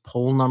hurt his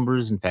poll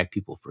numbers. In fact,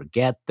 people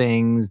forget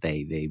things;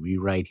 they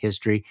rewrite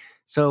history.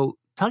 So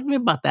talk to me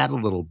about that a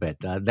little bit.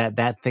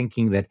 That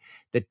thinking that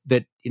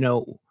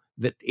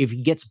if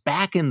he gets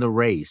back in the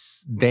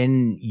race,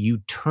 then you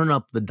turn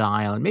up the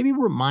dial and maybe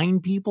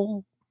remind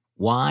people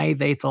why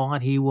they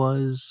thought he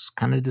was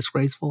kind of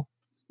disgraceful.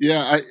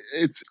 Yeah,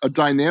 it's a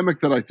dynamic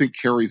that I think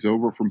carries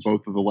over from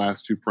both of the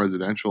last two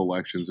presidential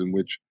elections, in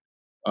which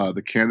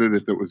the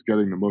candidate that was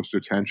getting the most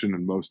attention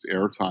and most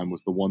airtime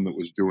was the one that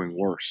was doing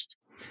worst.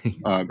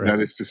 Right. That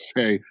is to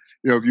say,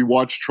 if you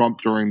watch Trump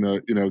during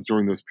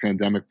those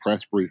pandemic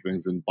press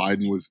briefings, and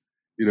Biden was,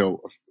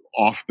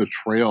 off the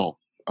trail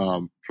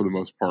for the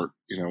most part,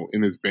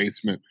 in his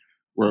basement,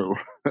 where,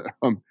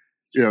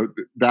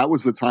 that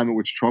was the time at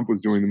which Trump was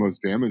doing the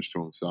most damage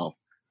to himself.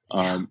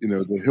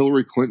 The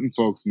Hillary Clinton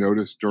folks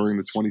noticed during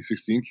the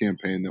 2016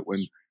 campaign that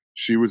when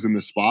she was in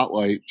the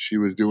spotlight, she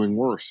was doing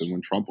worse, and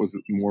when Trump was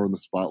more in the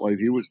spotlight,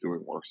 he was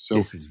doing worse. So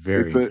This is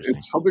very interesting.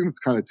 it's something that's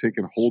kind of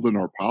taken hold in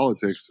our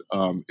politics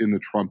in the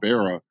Trump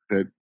era,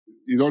 that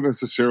you don't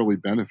necessarily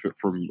benefit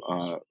from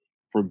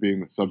being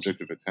the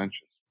subject of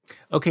attention.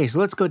 Okay, so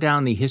let's go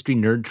down the history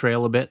nerd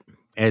trail a bit.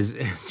 As,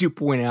 as you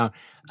point out,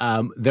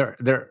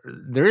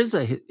 there is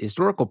a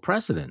historical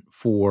precedent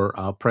for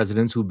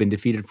presidents who've been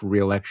defeated for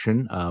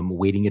reelection,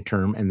 waiting a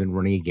term and then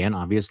running again.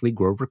 Obviously,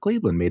 Grover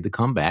Cleveland made the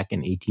comeback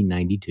in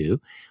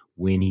 1892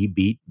 when he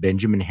beat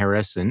Benjamin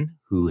Harrison,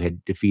 who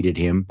had defeated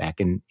him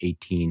back in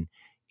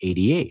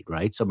 1888.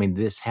 Right. So, I mean,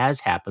 this has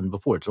happened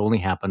before. It's only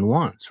happened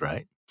once,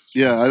 right?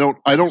 Yeah,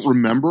 I don't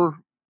remember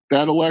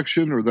that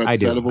election or that I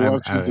set do. of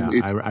elections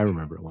in I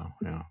remember it well.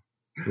 Yeah,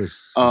 it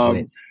was lit.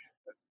 um,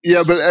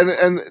 yeah, but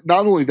and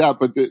not only that,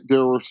 but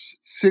there were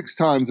six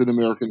times in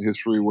American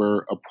history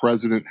where a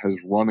president has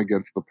run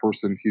against the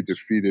person he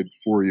defeated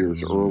 4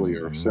 years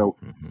earlier. Mhm, So,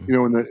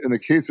 mhm. in the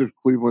case of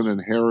Cleveland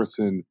and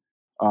Harrison,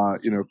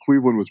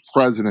 Cleveland was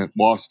president,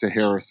 lost to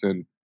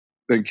Harrison,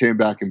 then came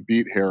back and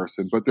beat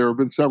Harrison. But there have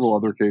been several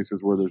other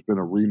cases where there's been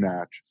a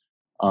rematch.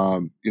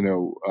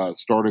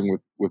 Starting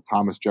with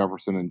Thomas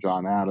Jefferson and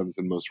John Adams,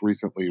 and most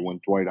recently when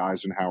Dwight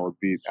Eisenhower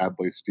beat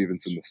Adlai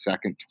Stevenson the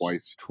second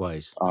twice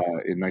Twice.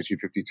 in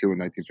 1952 and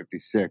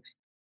 1956.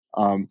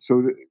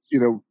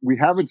 We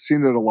haven't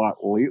seen it a lot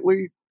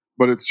lately,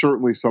 but it's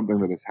certainly something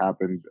that has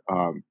happened,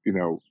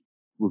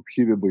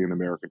 repeatedly in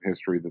American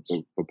history, that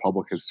the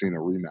public has seen a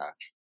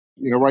rematch.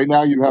 Right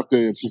now you have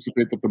to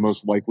anticipate that the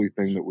most likely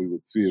thing that we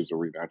would see is a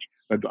rematch.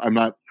 I'm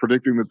not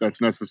predicting that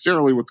that's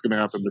necessarily what's going to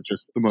happen, but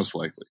just the most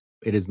likely.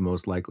 It is the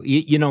most likely.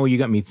 You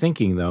got me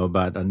thinking though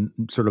about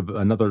sort of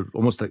another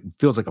almost like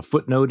feels like a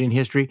footnote in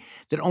history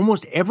that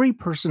almost every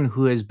person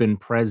who has been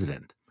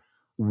president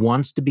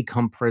wants to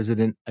become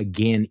president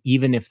again,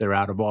 even if they're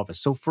out of office.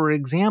 So, for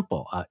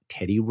example,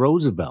 Teddy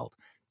Roosevelt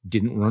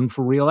didn't run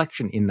for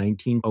reelection in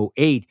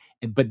 1908,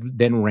 but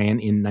then ran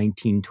in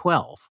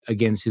 1912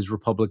 against his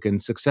Republican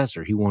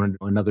successor. He wanted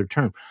another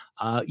term.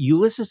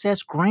 Ulysses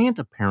S. Grant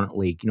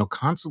apparently,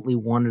 constantly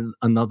wanted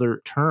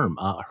another term.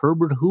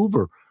 Herbert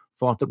Hoover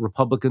thought that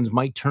Republicans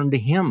might turn to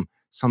him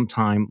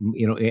sometime,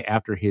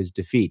 after his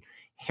defeat.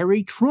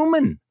 Harry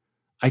Truman,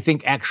 I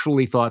think,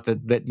 actually thought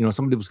that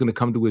somebody was going to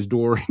come to his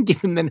door and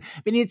give him. Then,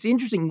 I mean, it's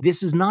interesting.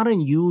 This is not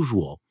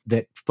unusual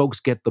that folks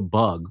get the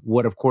bug.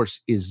 What, of course,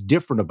 is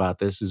different about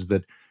this is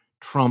that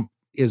Trump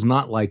is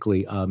not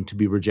likely to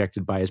be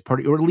rejected by his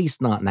party, or at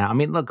least not now. I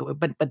mean, look,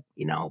 but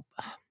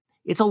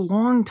it's a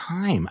long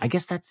time. I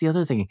guess that's the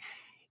other thing.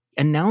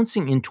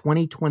 Announcing in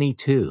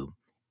 2022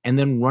 and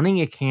then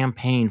running a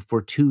campaign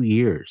for 2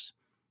 years.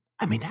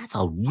 I mean, that's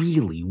a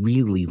really,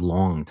 really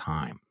long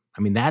time.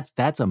 I mean,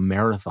 that's a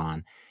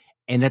marathon,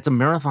 and that's a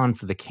marathon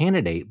for the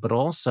candidate, but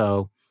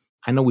also,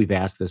 I know we've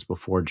asked this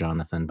before,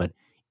 Jonathan, but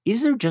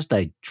Is there just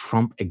a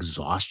Trump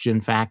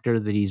exhaustion factor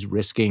that he's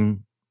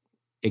risking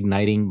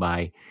igniting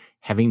by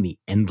having the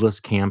endless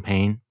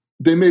campaign?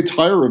 They may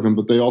tire of him,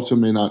 but they also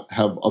may not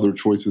have other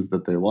choices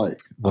that they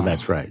like. Well,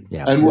 that's right.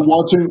 Yeah. And Well,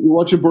 we're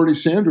watching Bernie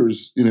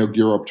Sanders,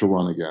 gear up to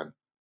run again.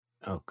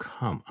 oh,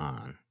 come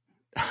on.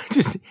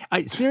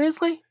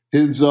 Seriously?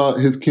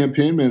 His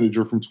campaign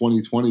manager from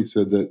 2020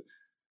 said that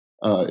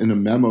in a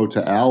memo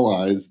to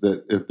allies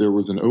that if there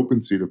was an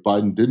open seat, if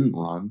Biden didn't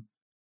run,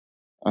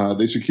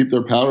 they should keep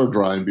their powder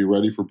dry and be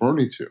ready for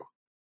Bernie to.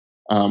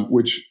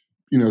 Which,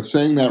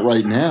 saying that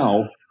right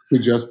now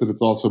suggests that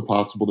it's also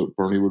possible that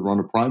Bernie would run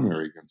a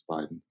primary against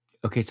Biden.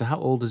 Okay, so how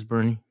old is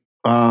Bernie?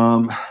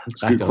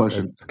 That's a good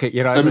question. Okay,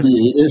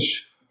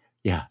 78-ish.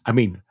 Yeah, I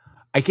mean,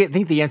 I can't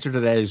think the answer to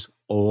that is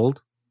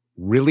old,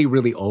 really,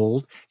 really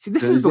old. See,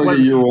 this is the like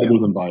one. A year older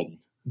than Biden.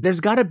 There's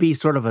got to be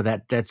sort of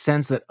that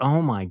sense that,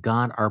 oh my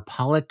God, our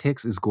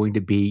politics is going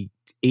to be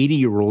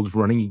 80-year-olds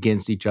running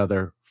against each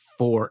other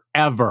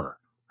forever.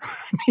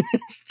 I mean,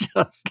 it's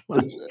just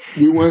like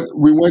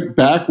we went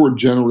backward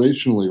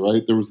generationally,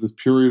 right? There was this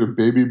period of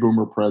baby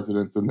boomer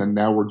presidents, and then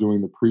now we're doing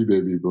the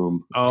pre-baby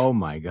boom. Oh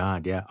my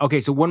God, yeah. Okay,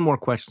 so one more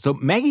question. So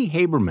Maggie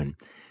Haberman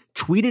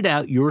tweeted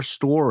out your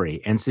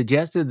story and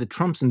suggested that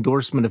Trump's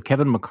endorsement of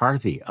Kevin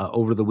McCarthy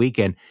over the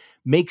weekend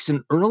makes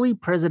an early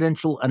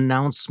presidential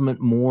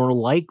announcement more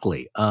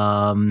likely.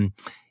 And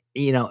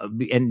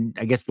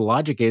I guess the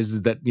logic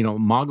is that,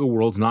 MAGA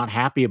world's not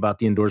happy about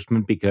the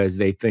endorsement because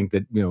they think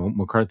that,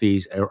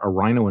 McCarthy's a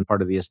rhino and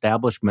part of the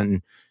establishment,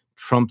 and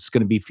Trump's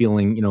going to be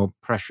feeling,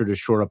 pressure to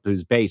shore up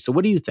his base. So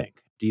what do you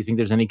think? Do you think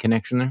there's any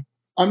connection there?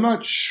 I'm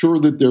not sure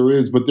that there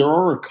is, but there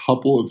are a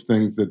couple of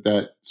things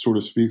that sort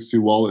of speaks to.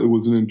 While it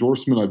was an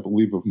endorsement, I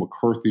believe, of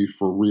McCarthy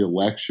for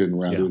re-election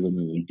rather than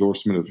an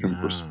endorsement of him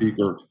for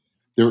speaker,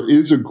 there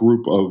is a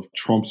group of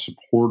Trump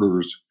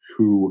supporters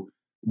who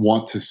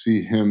want to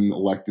see him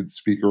elected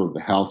Speaker of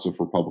the House if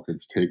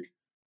Republicans take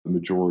the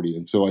majority.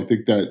 And so I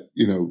think that,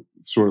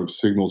 sort of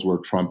signals where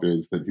Trump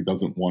is, that he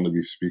doesn't want to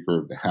be Speaker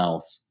of the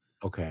House.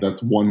 Okay.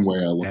 That's one way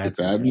I look at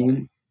that.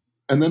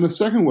 And then a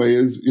second way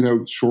is,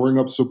 shoring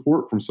up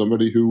support from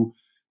somebody who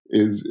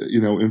is,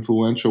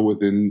 influential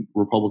within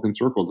Republican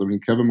circles. I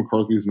mean, Kevin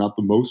McCarthy is not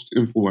the most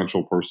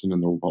influential person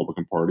in the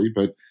Republican Party,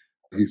 but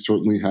he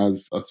certainly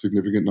has a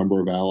significant number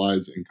of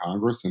allies in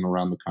Congress and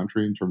around the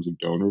country in terms of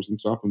donors and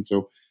stuff. And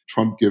so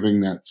Trump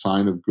giving that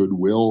sign of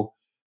goodwill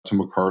to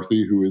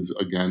McCarthy, who is,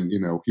 again,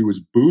 he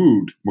was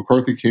booed.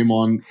 McCarthy came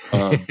on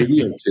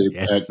videotape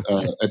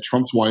at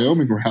Trump's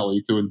Wyoming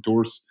rally to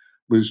endorse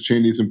Liz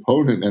Cheney's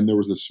opponent, and there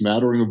was a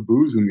smattering of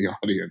boos in the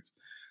audience.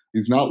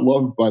 He's not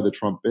loved by the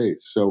Trump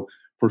base. So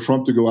for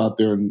Trump to go out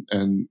there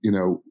and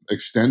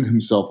extend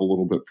himself a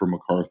little bit for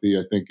McCarthy,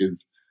 I think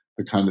is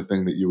the kind of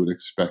thing that you would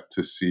expect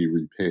to see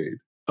repaid.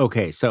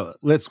 Okay, so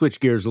let's switch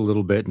gears a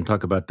little bit and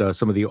talk about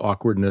some of the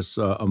awkwardness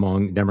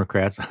among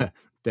Democrats.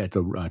 That's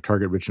a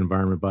target-rich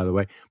environment, by the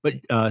way. But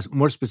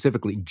more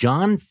specifically,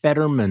 John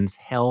Fetterman's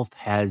health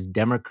has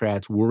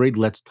Democrats worried.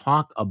 Let's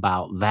talk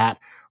about that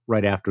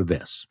right after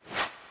this.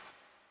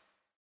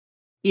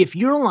 If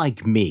you're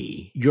like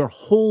me, your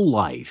whole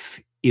life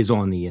is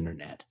on the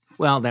internet.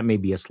 Well, that may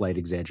be a slight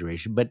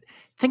exaggeration, but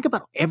think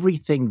about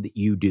everything that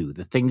you do,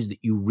 the things that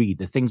you read,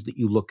 the things that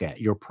you look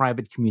at, your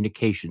private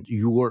communications,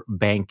 your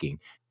banking.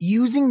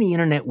 Using the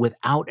internet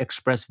without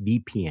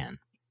ExpressVPN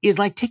is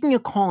like taking a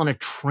call on a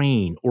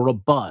train or a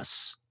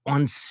bus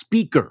on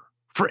speaker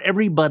for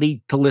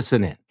everybody to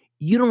listen in.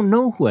 You don't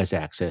know who has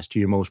access to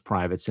your most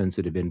private,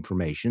 sensitive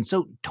information,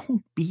 so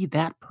don't be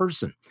that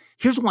person.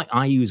 Here's why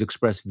I use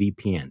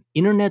ExpressVPN.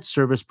 Internet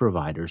service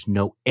providers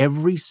know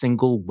every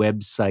single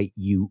website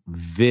you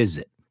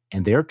visit,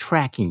 and they're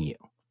tracking you.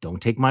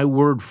 Don't take my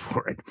word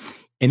for it.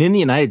 And in the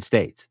United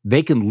States,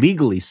 they can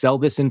legally sell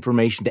this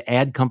information to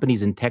ad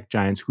companies and tech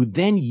giants who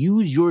then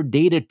use your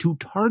data to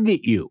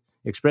target you.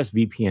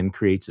 ExpressVPN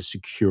creates a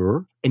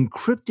secure,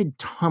 encrypted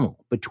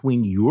tunnel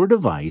between your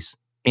device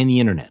and the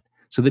internet,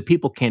 so that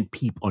people can't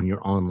peep on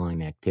your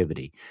online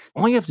activity.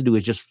 All you have to do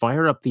is just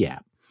fire up the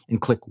app and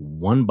click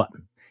one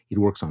button. It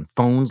works on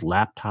phones,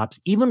 laptops,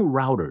 even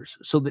routers,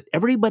 so that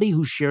everybody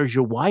who shares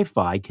your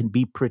Wi-Fi can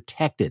be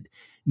protected.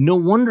 No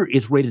wonder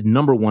it's rated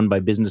 #1 by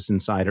Business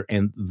Insider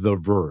and The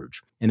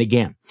Verge. And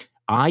again,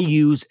 I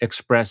use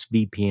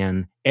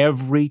ExpressVPN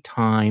every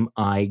time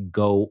I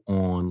go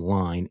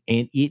online,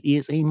 and it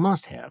is a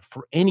must-have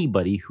for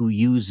anybody who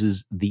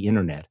uses the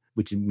internet,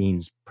 which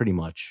means pretty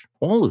much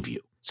all of you.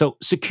 So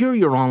secure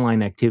your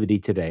online activity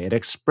today at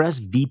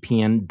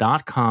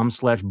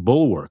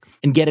expressvpn.com/bulwark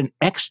and get an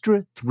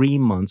extra 3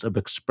 months of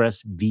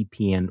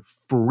ExpressVPN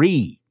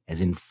free, as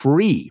in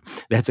free.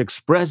 That's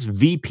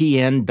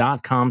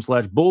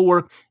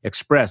expressvpn.com/bulwark,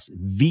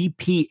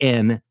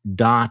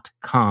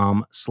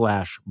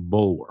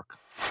 expressvpn.com/bulwark.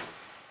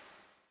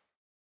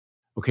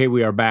 Okay,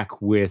 we are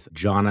back with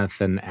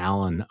Jonathan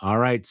Allen. All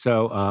right,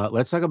 so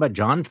let's talk about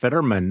John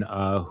Fetterman,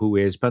 who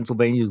is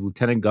Pennsylvania's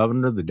lieutenant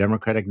governor, the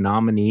Democratic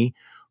nominee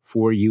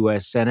for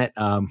U.S. Senate.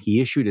 He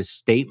issued a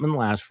statement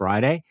last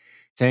Friday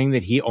saying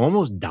that he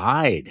almost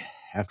died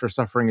after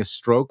suffering a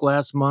stroke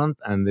last month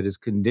and that his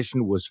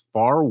condition was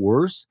far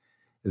worse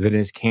than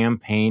his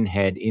campaign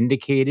had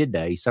indicated.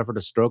 He suffered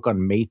a stroke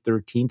on May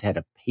 13th, had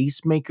a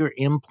pacemaker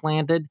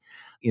implanted.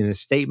 In a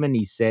statement,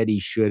 he said he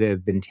should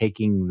have been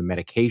taking the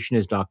medication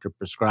his doctor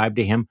prescribed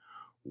to him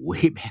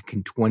way back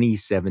in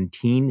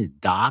 2017. His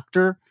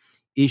doctor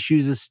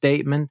issues a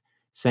statement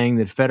saying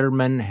that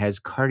Fetterman has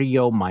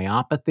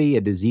cardiomyopathy,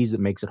 a disease that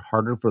makes it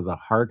harder for the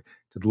heart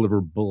to deliver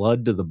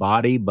blood to the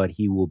body, but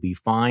he will be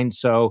fine.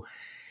 So,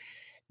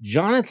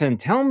 Jonathan,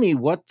 tell me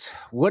what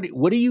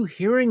are you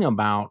hearing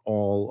about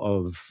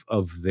all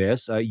of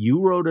this? You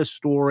wrote a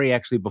story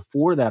actually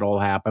before that all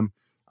happened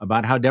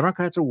about how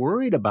Democrats are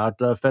worried about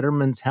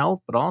Fetterman's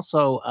health, but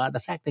also the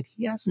fact that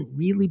he hasn't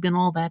really been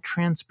all that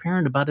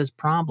transparent about his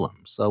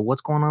problems. So,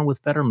 what's going on with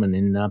Fetterman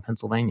in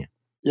Pennsylvania?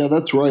 Yeah,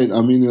 that's right.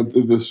 I mean,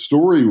 the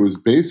story was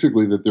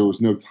basically that there was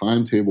no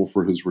timetable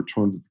for his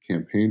return to the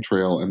campaign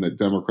trail, and that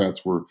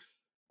Democrats were,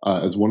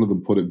 as one of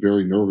them put it,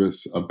 very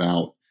nervous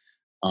about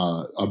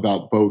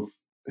both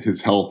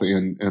his health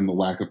and the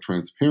lack of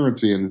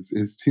transparency. And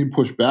his team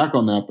pushed back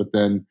on that, but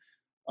then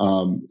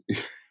um,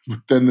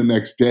 then the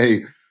next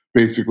day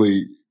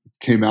basically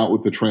came out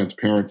with the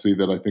transparency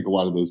that I think a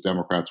lot of those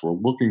Democrats were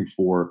looking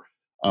for.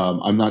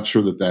 I'm not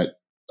sure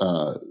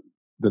uh,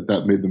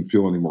 that made them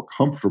feel any more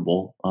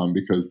comfortable,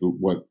 because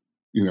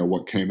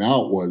what came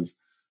out was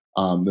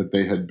that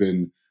they had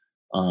been,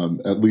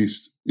 at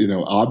least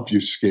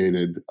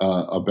obfuscated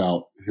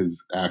about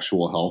his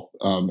actual health,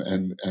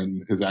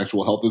 and his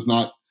actual health is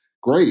not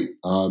great.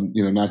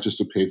 Not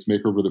just a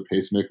pacemaker, but a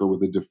pacemaker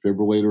with a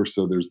defibrillator.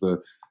 So there's the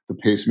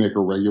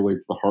pacemaker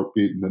regulates the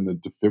heartbeat, and then the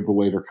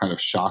defibrillator kind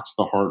of shocks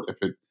the heart if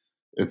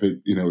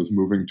it is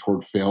moving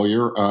toward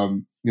failure.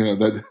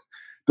 That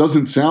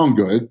doesn't sound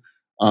good.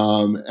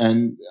 I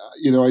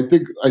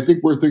think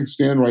where things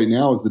stand right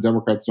now is the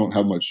Democrats don't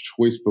have much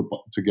choice but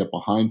to get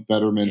behind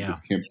Fetterman. Yeah. His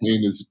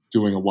campaign is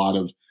doing a lot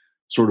of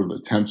sort of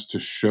attempts to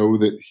show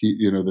that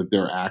that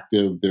they're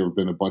active. There have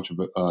been a bunch of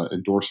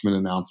endorsement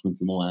announcements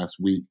in the last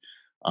week.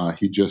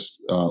 He just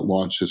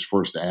launched his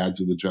first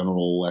ads of the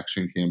general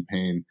election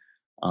campaign.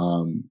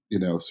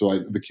 So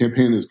the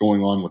campaign is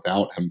going on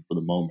without him for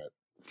the moment.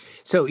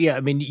 So, yeah,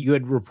 I mean, you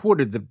had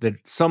reported that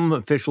some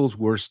officials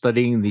were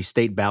studying the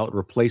state ballot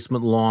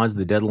replacement laws,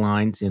 the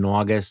deadlines in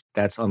August.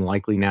 That's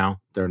unlikely now.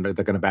 They're going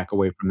to back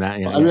away from that.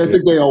 Yeah, I mean, yeah, I yeah.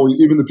 think they always,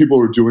 even the people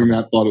who were doing Okay.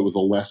 that, thought it was a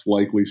less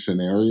likely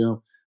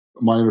scenario.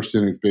 My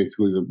understanding is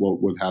basically that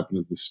what would happen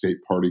is the state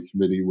party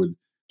committee would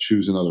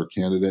choose another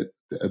candidate.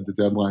 The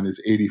deadline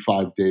is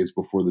 85 days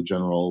before the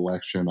general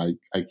election. I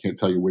can't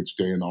tell you which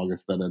day in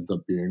August that ends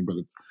up being, but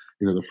it's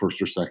the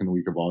first or second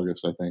week of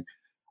August, I think.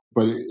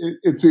 But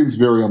it seems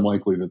very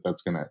unlikely that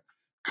that's going to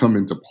come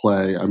into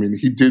play. I mean,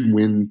 he did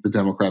win the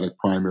Democratic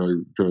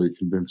primary very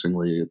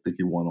convincingly. I think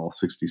he won all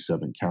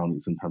 67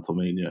 counties in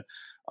Pennsylvania.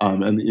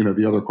 And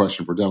the other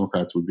question for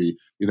Democrats would be,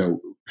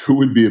 who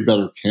would be a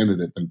better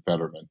candidate than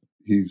Fetterman?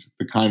 He's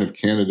the kind of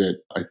candidate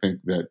I think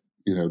that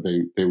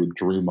they would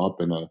dream up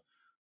in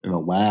a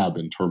lab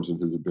in terms of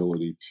his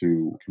ability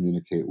to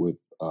communicate with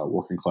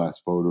working class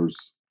voters,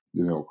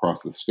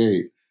 across the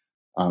state.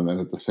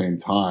 And at the same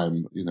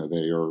time,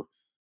 they are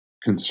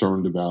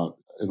concerned about,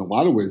 in a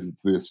lot of ways,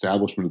 it's the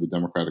establishment of the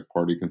Democratic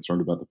Party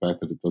concerned about the fact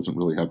that it doesn't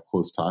really have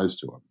close ties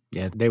to him.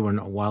 Yeah, they were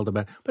not wild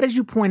about it. But as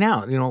you point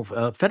out,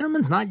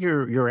 Fetterman's not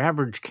your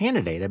average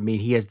candidate. I mean,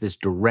 he has this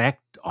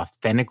direct,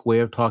 authentic way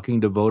of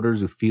talking to voters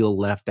who feel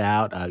left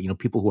out.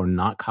 People who are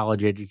not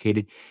college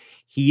educated.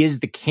 He is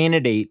the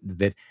candidate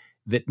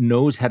that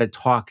knows how to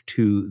talk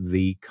to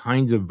the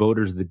kinds of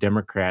voters the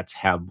Democrats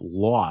have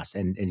lost.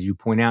 And as you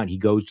point out, he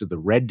goes to the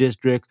red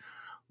district.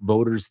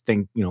 Voters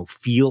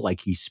feel like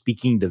he's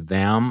speaking to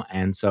them,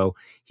 and so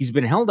he's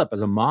been held up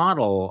as a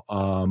model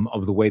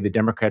of the way the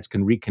Democrats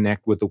can reconnect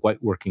with the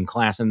white working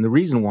class. And the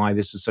reason why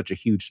this is such a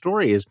huge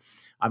story is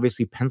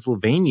obviously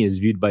Pennsylvania is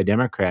viewed by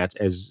Democrats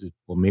as,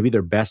 well, maybe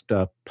their best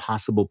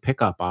possible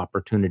pickup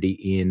opportunity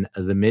in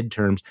the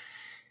midterms.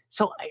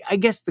 So I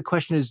guess the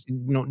question is,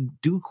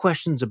 do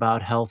questions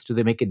about health, do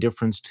they make a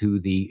difference to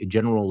the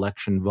general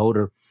election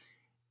voter?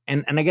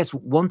 And I guess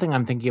one thing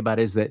I'm thinking about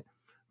is that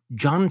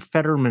John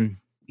Fetterman,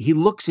 he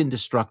looks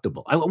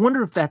indestructible. I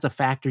wonder if that's a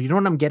factor. You know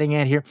what I'm getting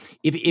at here?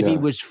 If he Yeah.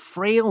 was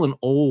frail and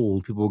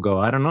old, people would go,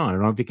 I don't know. I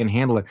don't know if he can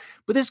handle it.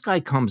 But this guy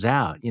comes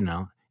out,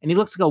 and he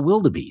looks like a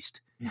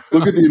wildebeest.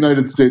 Look at the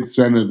United States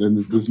Senate, and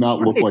it does not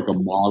look Right. like a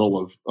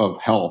model of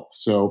health.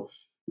 So,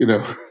 you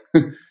know,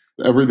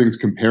 everything's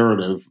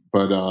comparative,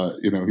 but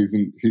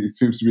he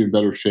seems to be in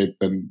better shape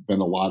than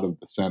a lot of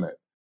the Senate.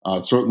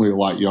 Certainly, a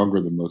lot younger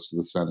than most of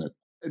the Senate.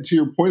 And to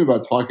your point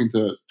about talking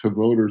to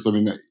voters, I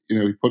mean,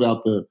 he put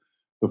out the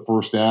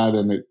first ad,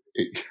 and it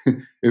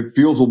it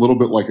feels a little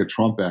bit like a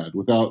Trump ad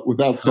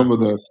without some of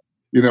the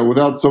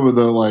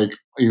like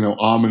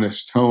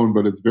ominous tone,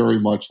 but it's very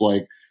much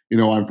like,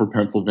 I'm for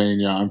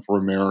Pennsylvania, I'm for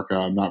America,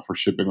 I'm not for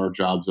shipping our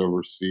jobs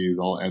overseas,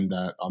 I'll end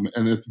that.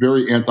 And it's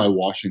very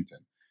anti-Washington.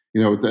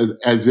 It's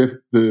as if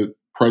the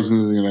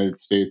president of the United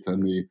States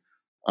and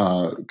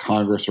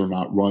Congress are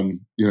not run,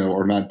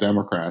 are not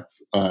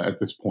Democrats at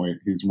this point.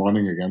 He's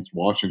running against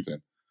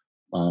Washington,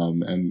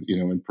 and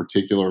in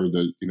particular,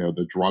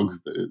 the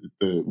drugs,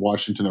 the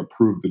Washington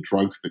approved the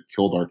drugs that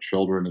killed our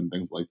children and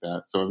things like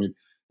that. So I mean,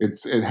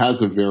 it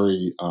has a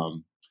very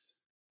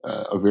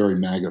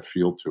MAGA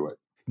feel to it.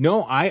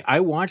 No, I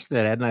watched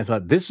that ad and I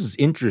thought, "This is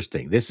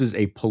interesting. This is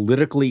a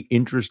politically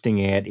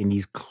interesting ad," and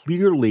he's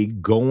clearly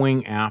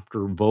going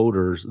after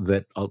voters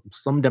that,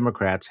 some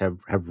Democrats have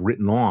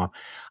written off.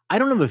 I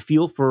don't have a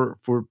feel for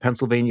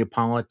Pennsylvania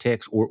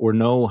politics or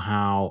know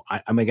how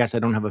I mean, I guess I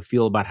don't have a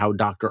feel about how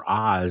Dr.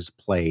 Oz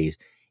plays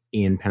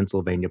in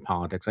Pennsylvania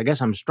politics. I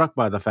guess I'm struck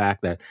by the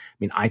fact that, I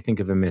mean, I think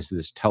of him as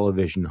this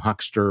television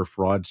huckster,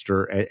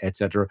 fraudster, et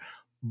cetera,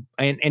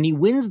 and he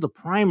wins the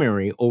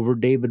primary over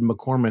David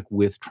McCormick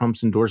with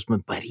Trump's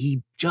endorsement, but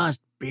he just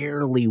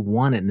barely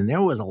won it. And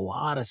there was a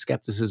lot of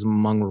skepticism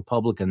among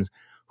Republicans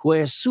who I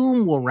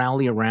assume will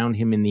rally around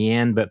him in the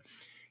end. But,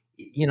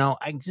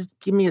 I just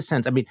give me a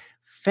sense. I mean,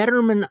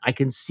 Fetterman, I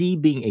can see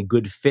being a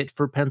good fit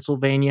for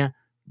Pennsylvania.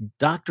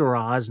 Dr.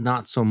 Oz,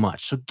 not so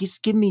much. So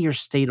just give me your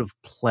state of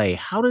play.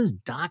 How does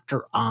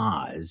Dr.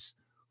 Oz,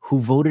 who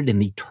voted in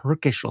the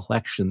Turkish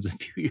elections a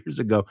few years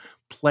ago,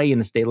 play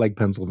in a state like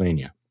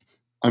Pennsylvania?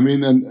 I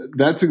mean, and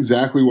that's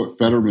exactly what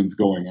Fetterman's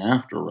going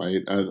after,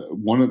 right?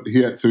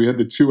 He had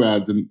the two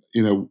ads, and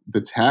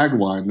the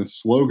tagline, the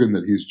slogan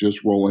that he's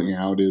just rolling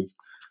out is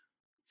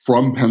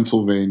 "From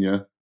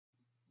Pennsylvania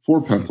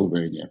for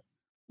Pennsylvania."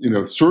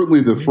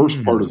 Certainly the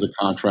first part is a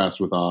contrast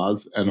with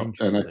Oz, and I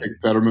think Interesting.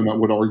 Fetterman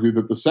would argue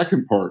that the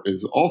second part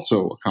is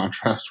also a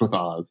contrast with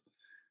Oz.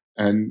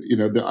 And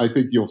I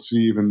think you'll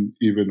see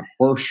even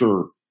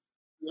harsher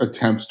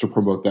attempts to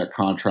promote that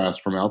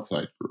contrast from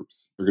outside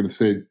groups. They're going to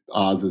say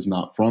Oz is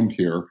not from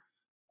here,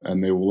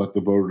 and they will let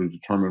the voter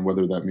determine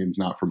whether that means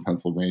not from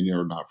Pennsylvania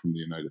or not from the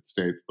United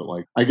States. But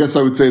I guess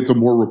I would say it's a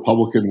more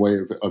Republican way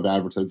of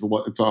advertising.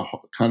 It's a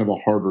kind of a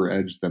harder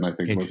edge than I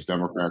think most Interesting.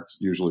 Democrats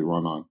usually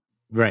run on.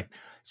 Right.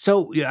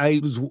 So yeah, I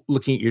was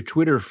looking at your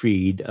Twitter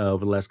feed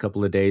over the last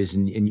couple of days,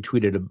 and you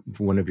tweeted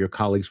one of your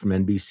colleagues from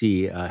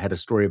NBC had a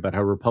story about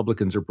how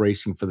Republicans are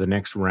bracing for the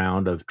next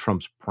round of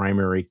Trump's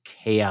primary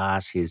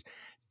chaos, his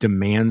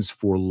demands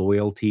for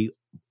loyalty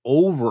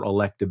over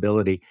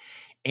electability.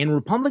 And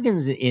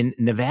Republicans in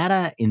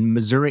Nevada, in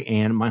Missouri,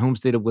 and my home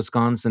state of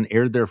Wisconsin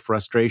aired their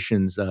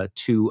frustrations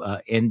to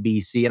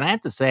NBC. And I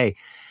have to say,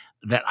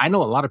 that I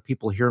know a lot of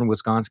people here in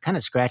Wisconsin kind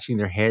of scratching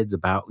their heads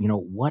about,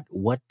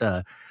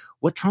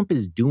 what Trump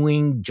is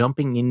doing,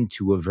 jumping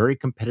into a very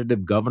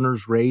competitive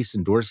governor's race,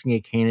 endorsing a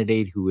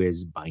candidate who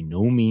is by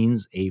no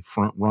means a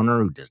front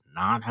runner, who does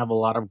not have a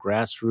lot of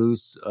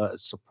grassroots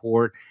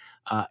support,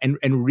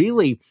 and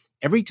really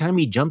every time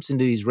he jumps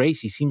into these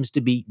races, he seems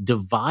to be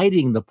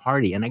dividing the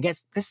party. And I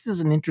guess this is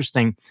an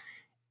interesting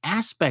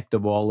aspect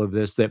of all of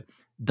this that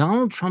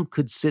Donald Trump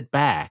could sit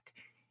back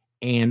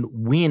and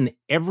win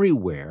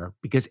everywhere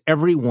because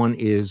everyone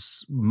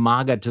is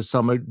MAGA to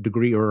some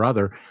degree or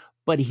other.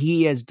 But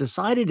he has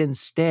decided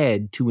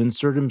instead to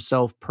insert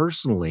himself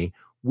personally,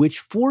 which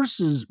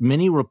forces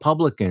many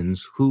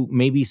Republicans who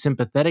may be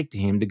sympathetic to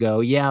him to go,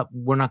 yeah,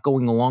 we're not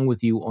going along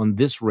with you on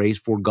this race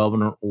for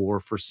governor or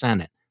for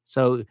Senate.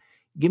 So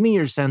give me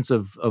your sense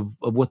of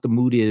what the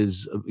mood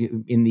is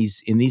in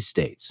these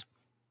states.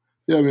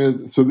 Yeah, I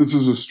mean, so this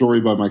is a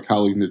story by my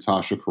colleague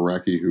Natasha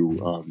Korecki,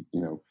 who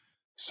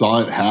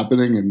saw it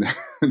happening and,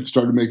 and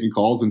started making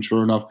calls, and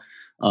sure enough,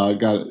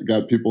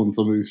 got people in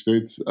some of these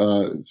states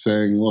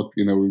saying, "Look,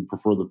 we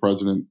prefer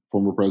the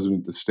former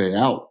president, to stay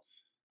out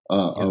Yep.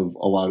 of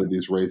a lot of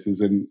these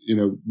races." And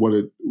what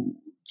it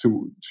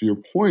to your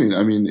point,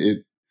 I mean,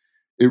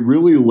 it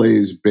really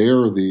lays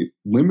bare the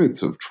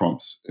limits of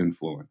Trump's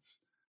influence.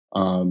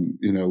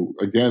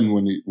 Again,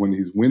 when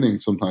he's winning,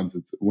 sometimes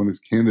it's when his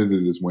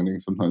candidate is winning.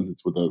 Sometimes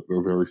it's with a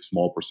very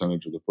small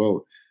percentage of the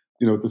vote.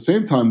 At the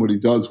same time, what he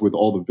does with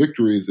all the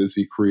victories is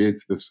he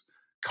creates this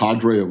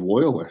cadre of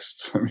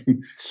loyalists. I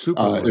mean,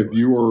 Super if loyalist.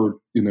 you are,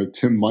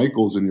 Tim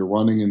Michaels and you're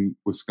running in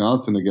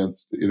Wisconsin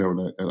against,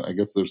 and I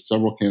guess there's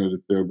several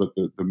candidates there, but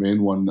the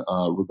main one,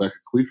 Rebecca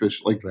Kleefisch,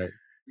 Right.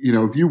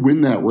 if you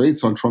win that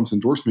race on Trump's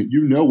endorsement,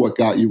 you know what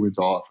got you into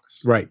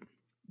office. Right.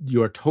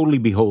 You are totally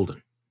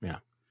beholden. Yeah.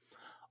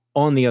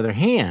 On the other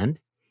hand,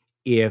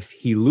 if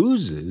he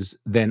loses,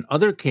 then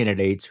other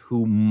candidates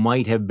who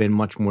might have been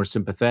much more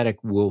sympathetic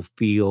will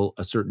feel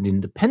a certain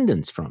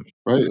independence from him.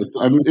 Right?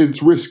 I mean,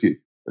 it's risky.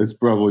 It's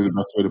probably the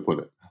best way to put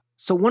it.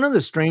 So one of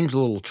the strange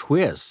little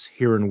twists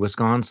here in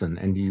Wisconsin,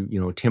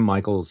 and Tim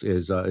Michaels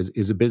is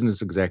a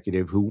business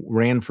executive who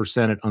ran for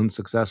Senate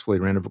unsuccessfully,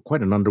 ran a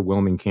quite an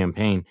underwhelming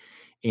campaign,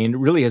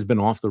 and really has been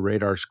off the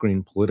radar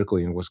screen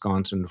politically in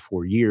Wisconsin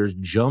for years.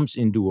 Jumps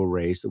into a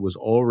race that was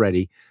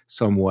already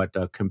somewhat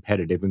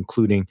competitive,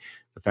 including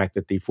the fact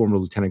that the former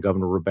Lieutenant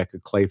Governor Rebecca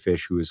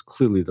Kleefisch, who is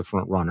clearly the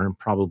front runner and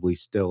probably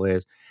still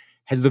is,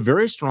 has the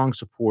very strong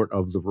support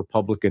of the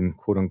Republican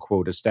quote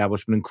unquote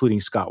establishment, including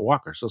Scott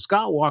Walker. So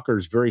Scott Walker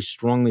is very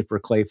strongly for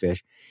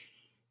Clayfish.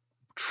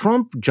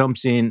 Trump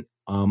jumps in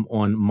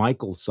on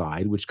Michael's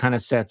side, which kind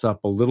of sets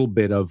up a little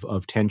bit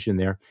of tension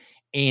there.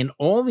 And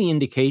all the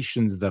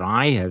indications that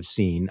I have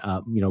seen,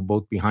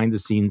 both behind the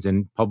scenes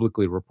and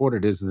publicly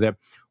reported, is that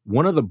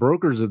one of the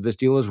brokers of this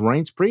deal is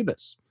Reince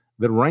Priebus.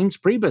 That Reince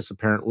Priebus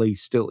apparently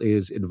still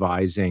is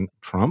advising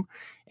Trump,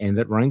 and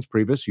that Reince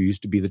Priebus, who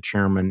used to be the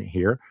chairman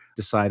here,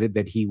 decided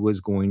that he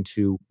was going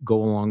to go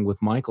along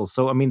with Michael.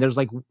 So, I mean, there's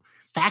like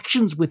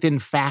factions within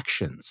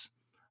factions.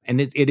 And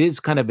it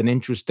is kind of an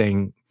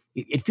interesting,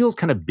 it feels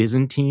kind of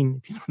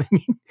Byzantine, if you know what I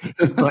mean.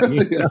 It's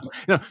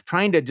like,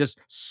 trying to just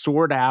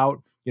sort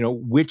out,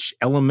 which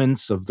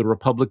elements of the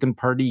Republican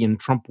Party and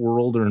Trump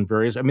world are in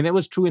various. I mean, that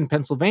was true in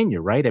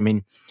Pennsylvania, right? I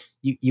mean,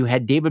 you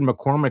had David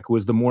McCormick, who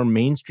was the more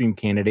mainstream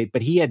candidate,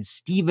 but he had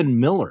Stephen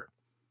Miller,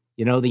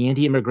 the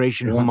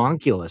anti-immigration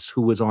homunculus,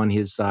 who was on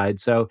his side.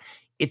 So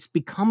it's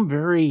become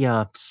very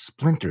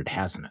splintered,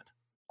 hasn't it?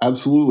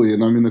 Absolutely.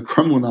 And I mean, the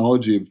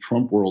Kremlinology of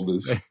Trump world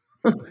is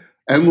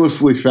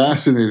endlessly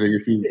fascinating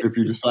if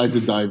you decide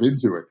to dive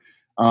into it.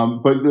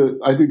 But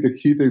I think the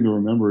key thing to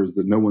remember is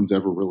that no one's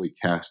ever really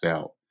cast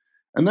out.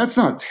 And that's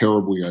not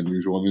terribly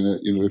unusual. I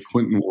mean, the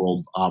Clinton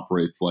world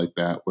operates like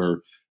that,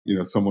 where,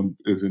 someone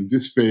is in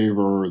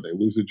disfavor, or they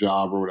lose a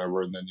job or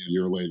whatever, and then a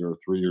year later or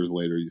 3 years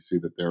later, you see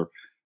that they're,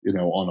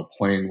 on a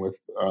plane with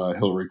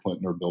Hillary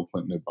Clinton or Bill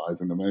Clinton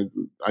advising them.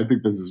 I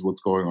think this is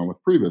what's going on with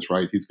Priebus,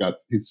 right?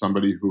 He's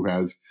somebody who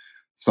has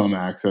some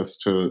access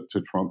to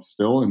Trump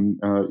still, and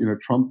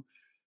Trump,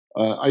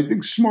 I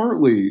think,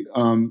 smartly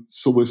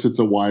solicits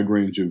a wide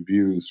range of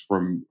views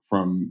from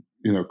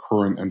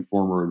current and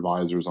former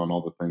advisors on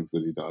all the things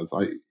that he does.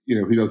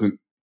 He doesn't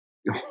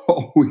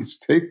always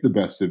take the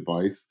best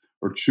advice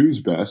or choose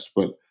best,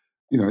 but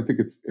I think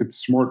it's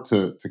smart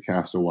to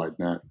cast a wide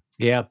net.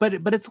 Yeah,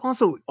 but it's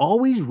also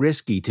always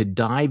risky to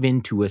dive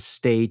into a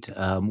state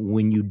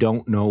when you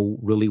don't know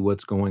really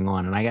what's going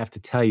on. And I have to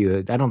tell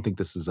you, I don't think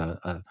this is I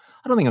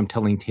don't think I'm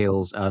telling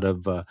tales out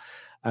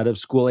of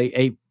school.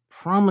 A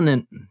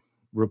prominent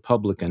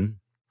Republican,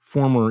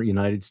 former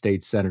United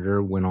States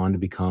senator, went on to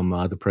become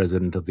the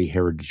president of the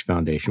Heritage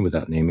Foundation,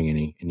 without naming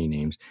any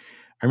names.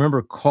 I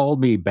remember called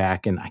me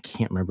back in, I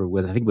can't remember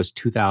whether, I think it was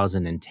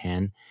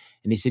 2010,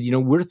 and he said,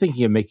 we're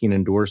thinking of making an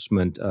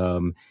endorsement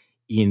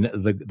in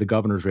the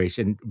governor's race.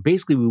 And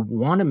basically, we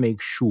want to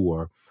make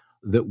sure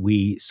that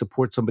we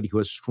support somebody who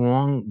has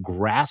strong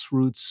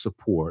grassroots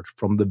support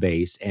from the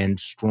base and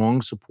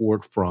strong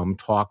support from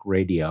talk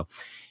radio.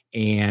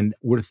 And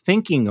we're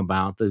thinking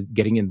about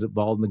getting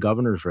involved in the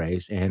governor's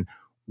race. And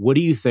what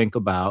do you think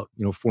about,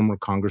 former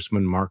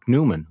Congressman Mark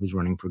Newman, who's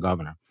running for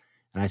governor?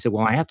 And I said,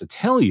 well, I have to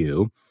tell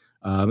you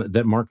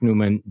that Mark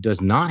Newman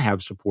does not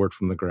have support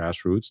from the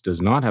grassroots,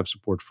 does not have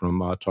support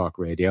from talk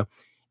radio,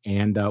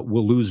 and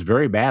will lose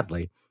very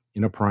badly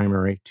in a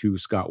primary to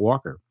Scott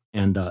Walker.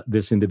 And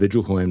this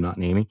individual, who I'm not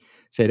naming,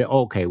 said,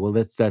 okay, well,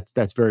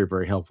 that's very,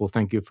 very helpful.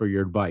 Thank you for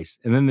your advice.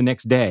 And then the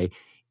next day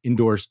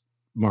endorsed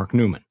Mark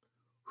Newman,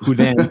 who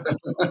then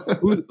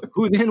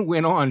who then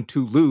went on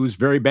to lose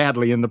very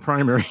badly in the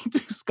primary to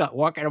Scott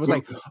Walker. And I was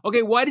like,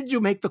 okay, why did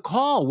you make the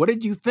call? What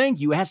did you think?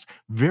 You asked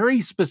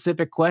very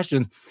specific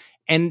questions.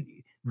 And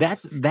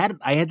that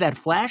I had that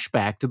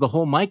flashback to the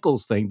whole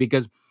Michaels thing,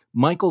 because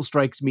Michael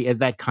strikes me as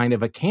that kind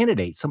of a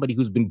candidate, somebody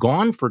who's been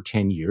gone for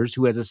 10 years,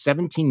 who has a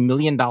 $17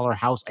 million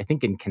house, I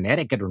think in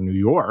Connecticut or New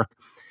York,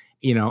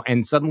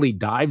 and suddenly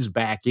dives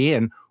back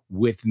in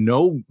with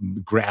no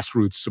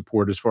grassroots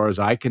support, as far as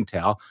I can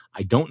tell.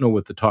 I don't know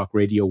what the talk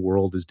radio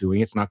world is doing.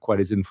 It's not quite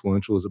as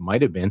influential as it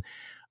might have been.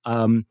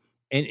 And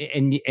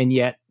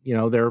yet,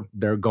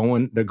 they're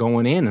going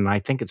in, and I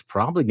think it's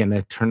probably going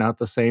to turn out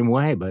the same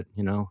way, but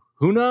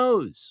who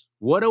knows?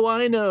 What do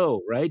I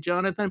know? Right,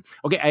 Jonathan?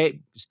 Okay.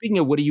 Speaking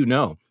of what do you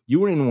know? You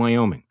were in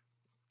Wyoming.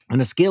 On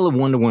a scale of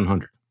 1 to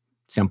 100.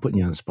 See, I'm putting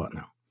you on the spot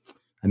now.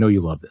 I know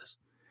you love this.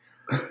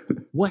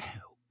 What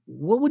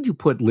would you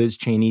put Liz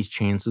Cheney's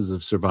chances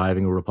of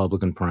surviving a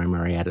Republican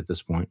primary at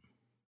this point?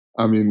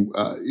 I mean,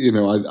 I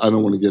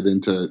don't want to get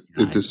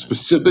into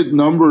specific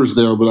numbers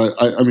there, but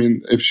I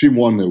mean, if she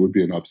won, it would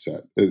be an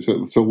upset.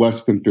 So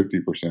less than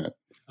 50%.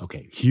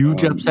 Okay,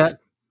 huge upset.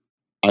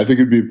 I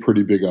think it'd be a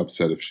pretty big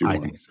upset if she won. I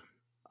think so.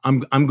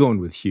 I'm going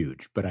with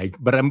huge, but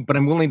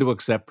I'm willing to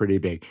accept pretty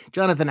big.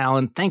 Jonathan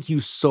Allen, thank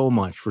you so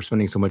much for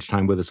spending so much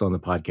time with us on the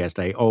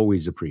podcast. I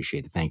always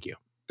appreciate it. Thank you.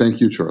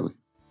 Thank you, Charlie.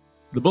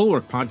 The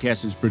Bulwark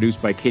Podcast is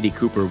produced by Katie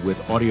Cooper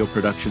with audio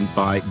production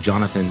by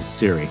Jonathan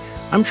Siri.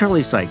 I'm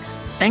Charlie Sykes.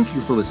 Thank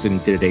you for listening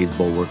to today's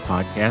Bulwark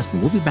Podcast,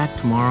 and we'll be back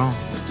tomorrow.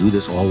 We'll do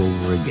this all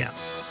over again.